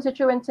 yung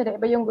constituents nila,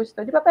 iba yung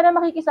gusto. Di ba? Parang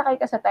makikisakay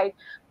ka sa tide.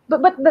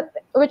 But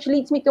which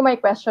leads me to my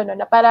question,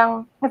 na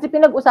parang, kasi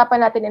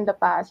pinag-usapan natin in the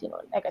past,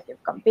 negative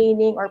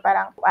campaigning or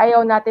parang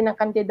ayaw natin ng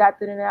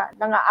kandidato na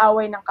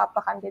nangaaway ng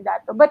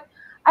kapwa-kandidato. But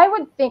I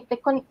would think the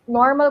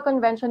normal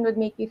convention would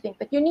make you think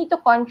that you need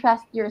to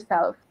contrast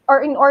yourself,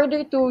 or in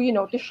order to,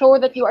 to show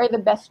that you are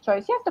the best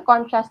choice, you have to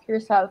contrast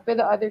yourself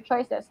with the other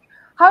choices.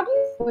 How do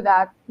you do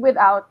that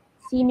without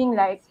seeming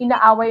like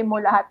inaaway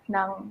mo lahat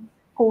ng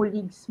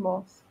colleagues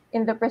mo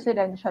in the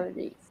presidential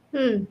race?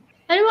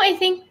 Alam mo, I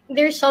think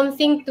there's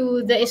something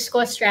to the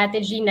Isko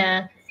strategy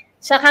na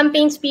sa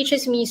campaign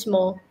speeches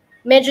mismo,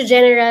 medyo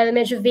general,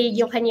 medyo vague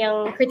yung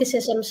kanyang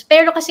criticisms.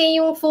 Pero kasi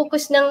yung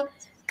focus ng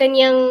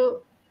kanyang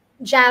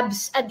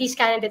jabs at these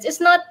candidates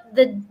is not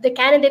the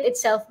candidate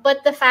itself,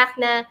 but the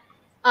fact na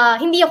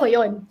hindi ako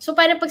yon. So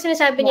parang pag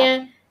sinasabi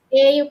niya,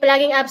 yung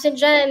palaging absent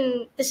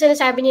dyan, tapos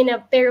sinasabi niya na,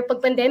 pero pag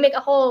pandemic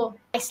ako,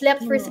 I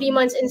slept for 3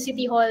 months in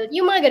City Hall.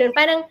 Yung mga ganun,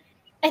 parang,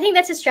 I think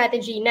that's a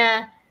strategy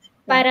na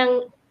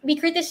parang we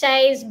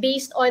criticize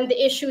based on the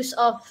issues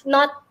of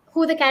not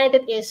who the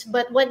candidate is,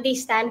 but what they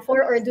stand for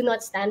or do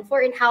not stand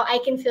for, and how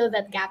I can fill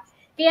that gap.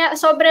 Kaya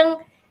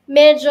sobrang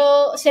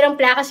medyo sirang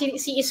plaka si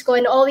Isko,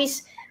 and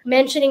always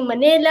mentioning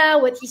Manila,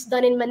 what he's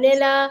done in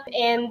Manila,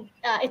 and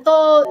ito,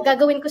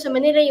 gagawin ko sa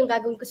Manila, yung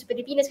gagawin ko sa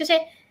Pilipinas. Kasi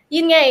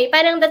yun nga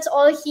parang that's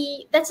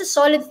a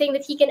solid thing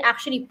that he can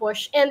actually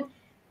push. And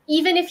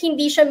even if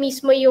hindi siya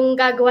mismo yung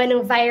gagawa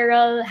ng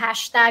viral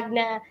hashtag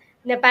na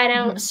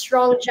parang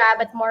strong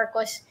jab at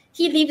Marcos,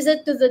 he leaves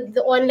it to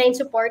the online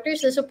supporters,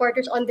 the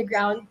supporters on the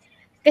ground.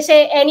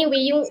 Kasi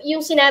anyway,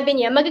 yung sinabi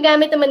niya,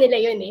 magagamit naman nila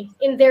yun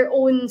in their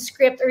own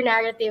script or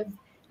narrative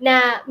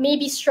na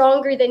maybe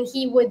stronger than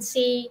he would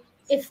say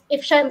if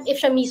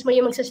siya mismo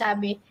yung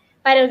magsasabi.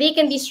 Parang they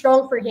can be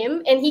strong for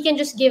him, and he can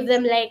just give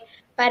them like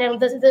parang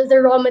the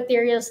raw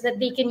materials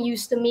that they can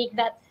use to make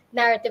that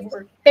narrative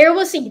work. Pero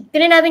we'll see.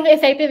 Tignan natin kung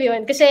effective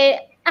yun. Kasi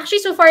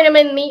actually so far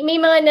naman, may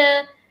mga na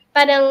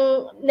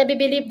parang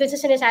nabibilib dun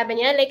sa sinasabi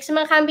niya. Like sa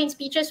mga campaign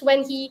speeches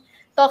when he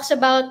talks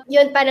about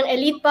yun parang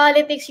elite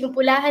politics, yung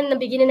pulahan,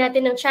 nabigyan na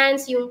natin ng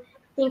chance, yung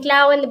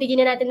Klawan,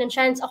 nabigyan na natin ng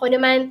chance. Ako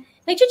naman,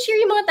 nag-cheer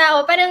yung mga tao.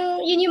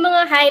 Parang yun yung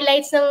mga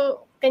highlights ng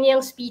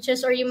kanyang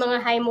speeches or yung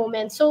mga high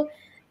moments. So,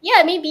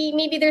 yeah, maybe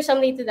there's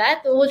something to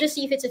that. We'll just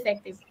see if it's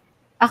effective.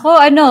 Ako,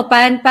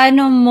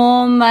 paano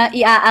mo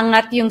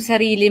maiaangat yung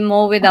sarili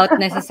mo without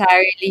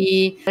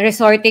necessarily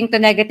resorting to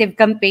negative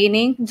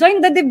campaigning? Join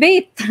the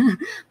debate.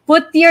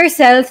 Put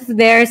yourself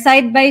there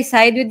side by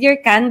side with your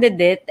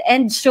candidate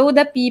and show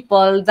the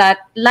people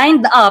that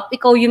lined up,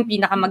 ikaw yung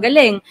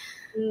pinakamagaling.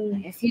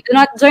 If you do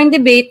not join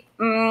debate,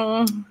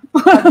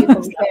 How do you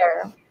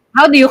compare?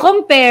 How do you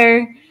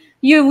compare?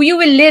 You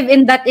will live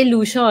in that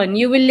illusion.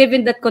 You will live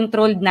in that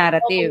controlled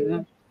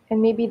narrative. And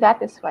maybe that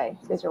is why.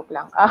 Joke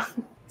lang.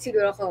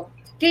 Siguro ako.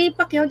 Kay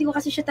Pacquiao, di ko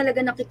kasi siya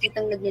talaga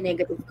nakikitang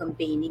nagne-negative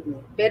campaigning.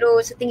 No? Pero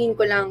sa tingin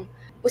ko lang,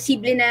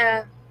 posible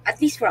na,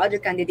 at least for other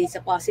candidates,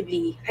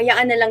 possibly,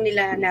 hinahayaan na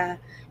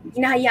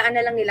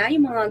lang nila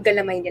yung mga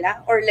galamay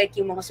nila or like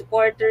yung mga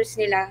supporters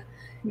nila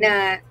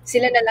na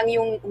sila na lang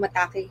yung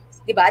umatake.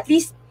 Diba? At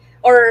least,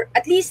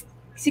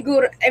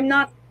 siguro, I'm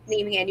not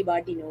naming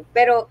anybody, no?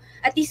 Pero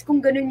at least kung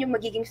ganun yung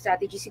magiging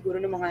strategy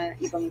siguro ng mga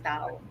ibang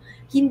tao,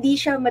 hindi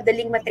siya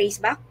madaling matrace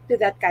back to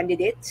that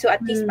candidate. So at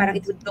least parang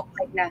it would look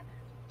like na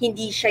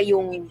hindi siya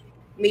yung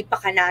may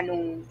pakana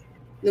nung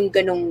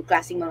ganung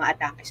klaseng mga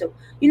atake. So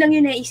yun lang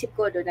yung naisip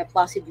ko doon na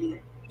possibly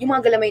yung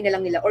mga galamay na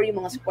lang nila or yung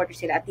mga supporters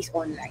sila at least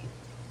online.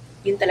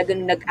 Yun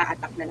talagang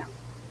nag-a-attack na lang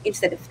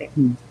instead of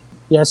them.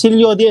 Yeah, si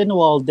Lodi and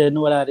Walden,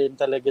 wala rin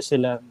talaga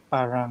silang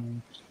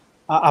parang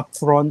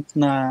upfront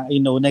na,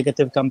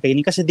 negative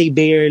campaigning kasi they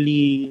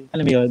barely,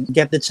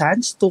 get the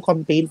chance to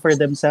campaign for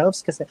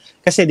themselves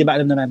kasi di ba,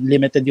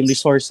 limited yung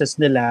resources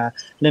nila,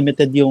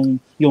 limited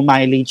yung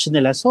mileage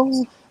nila. So,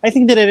 I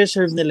think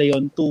nire-reserve nila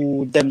yon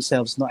to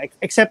themselves, no?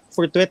 Except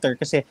for Twitter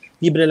kasi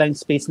libre lang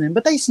space nila.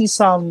 But I see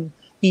some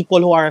people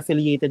who are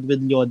affiliated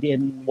with Lodi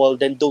and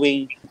Walden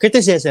doing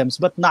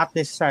criticisms but not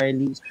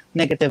necessarily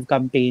negative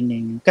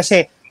campaigning.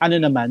 Kasi,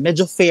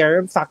 medyo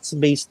fair,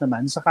 facts-based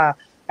naman. Saka,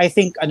 I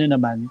think,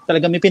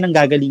 talaga may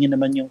pinanggagalingan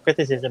naman yung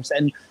criticisms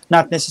and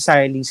not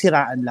necessarily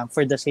siraan lang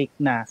for the sake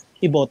na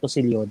iboto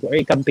si Lodi or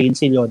i-campaign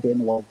si Lodi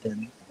and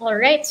Walden.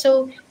 Alright,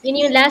 so yun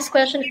yung last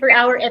question for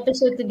our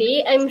episode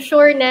today. I'm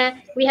sure na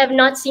we have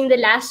not seen the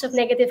last of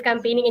negative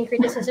campaigning and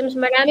criticisms.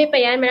 Marami pa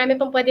yan, marami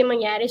pang pwede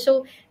mangyari.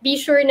 So be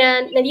sure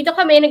na nandito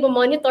kami,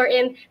 nag-monitor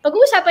and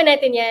pag-uusapan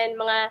natin yan,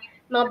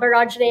 mga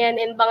barrage na yan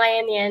and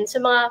bangayan yan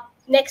sa mga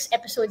next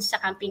episodes sa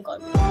Camping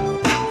Call.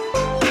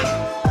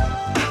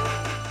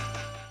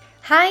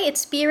 Hi,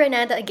 it's P.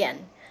 Renada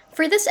again.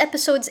 For this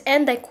episode's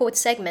End I Quote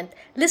segment,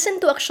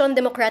 listen to Aksyon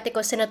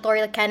Demokratiko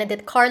Senatorial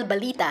candidate Carl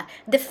Balita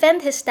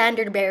defend his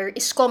standard-bearer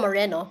Isko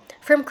Moreno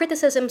from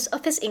criticisms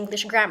of his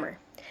English grammar.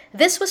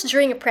 This was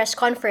during a press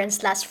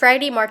conference last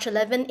Friday, March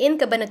 11 in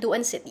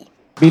Cabanatuan City.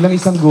 Bilang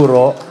isang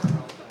guro,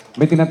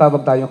 may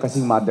tinatawag tayong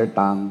kasing mother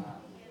tongue.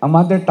 Ang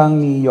mother tongue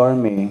ni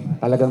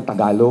Yorme talagang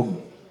Tagalog.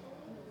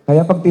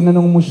 Kaya pag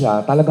tinanong mo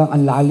siya, talagang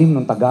ang lalim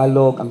ng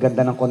Tagalog, ang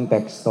ganda ng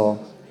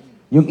konteksto.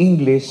 Yung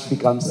English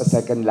becomes a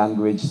second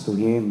language to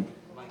him.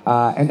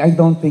 And I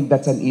don't think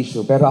that's an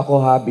issue. Pero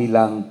ako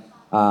bilang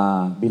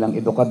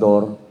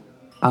edukador,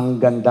 ang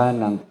ganda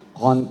ng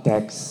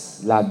context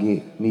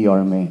lagi ni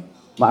Yorme.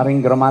 Maaring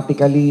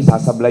grammatically,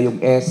 sasablay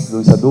yung S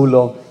dun sa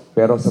dulo,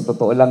 pero sa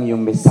totoo lang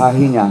yung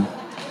mensahe niya,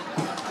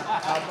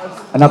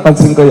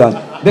 napansin ko yun.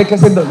 Hindi,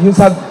 kasi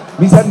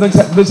minsan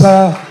dun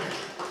sa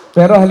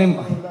pero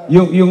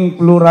yung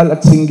plural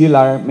at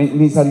singular,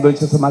 minsan dun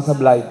siya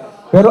sumasablay.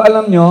 Pero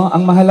alam nyo,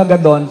 ang mahalaga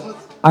doon,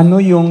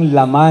 ano yung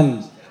laman?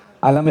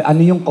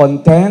 Ano yung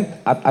content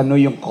at ano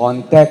yung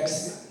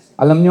context?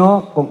 Alam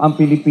nyo, kung ang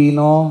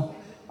Pilipino,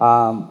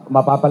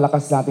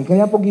 mapapalakas natin.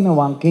 Kaya po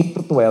ginawang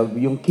K-12,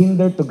 yung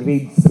kinder to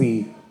grade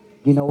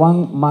 3,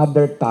 ginawang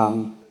mother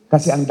tongue,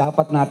 kasi ang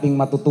dapat nating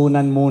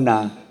matutunan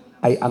muna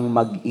ay ang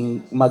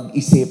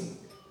mag-isip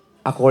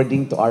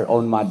according to our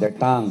own mother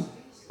tongue.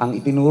 Ang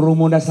itinuro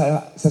muna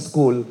sa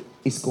school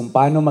is kung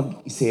paano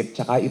mag-isip,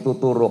 tsaka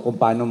ituturo kung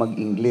paano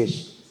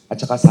mag-English.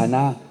 At tsaka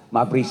sana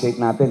ma-appreciate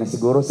natin na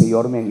siguro si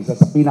Yorme ang isa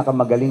sa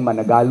pinakamagaling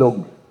managalog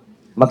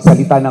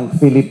magsalita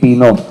ng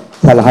Filipino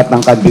sa lahat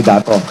ng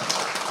kandidato.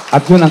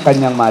 At yun ang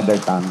kanyang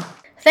mother tongue.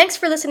 Thanks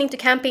for listening to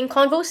Camping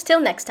Convos. Till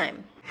next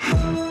time.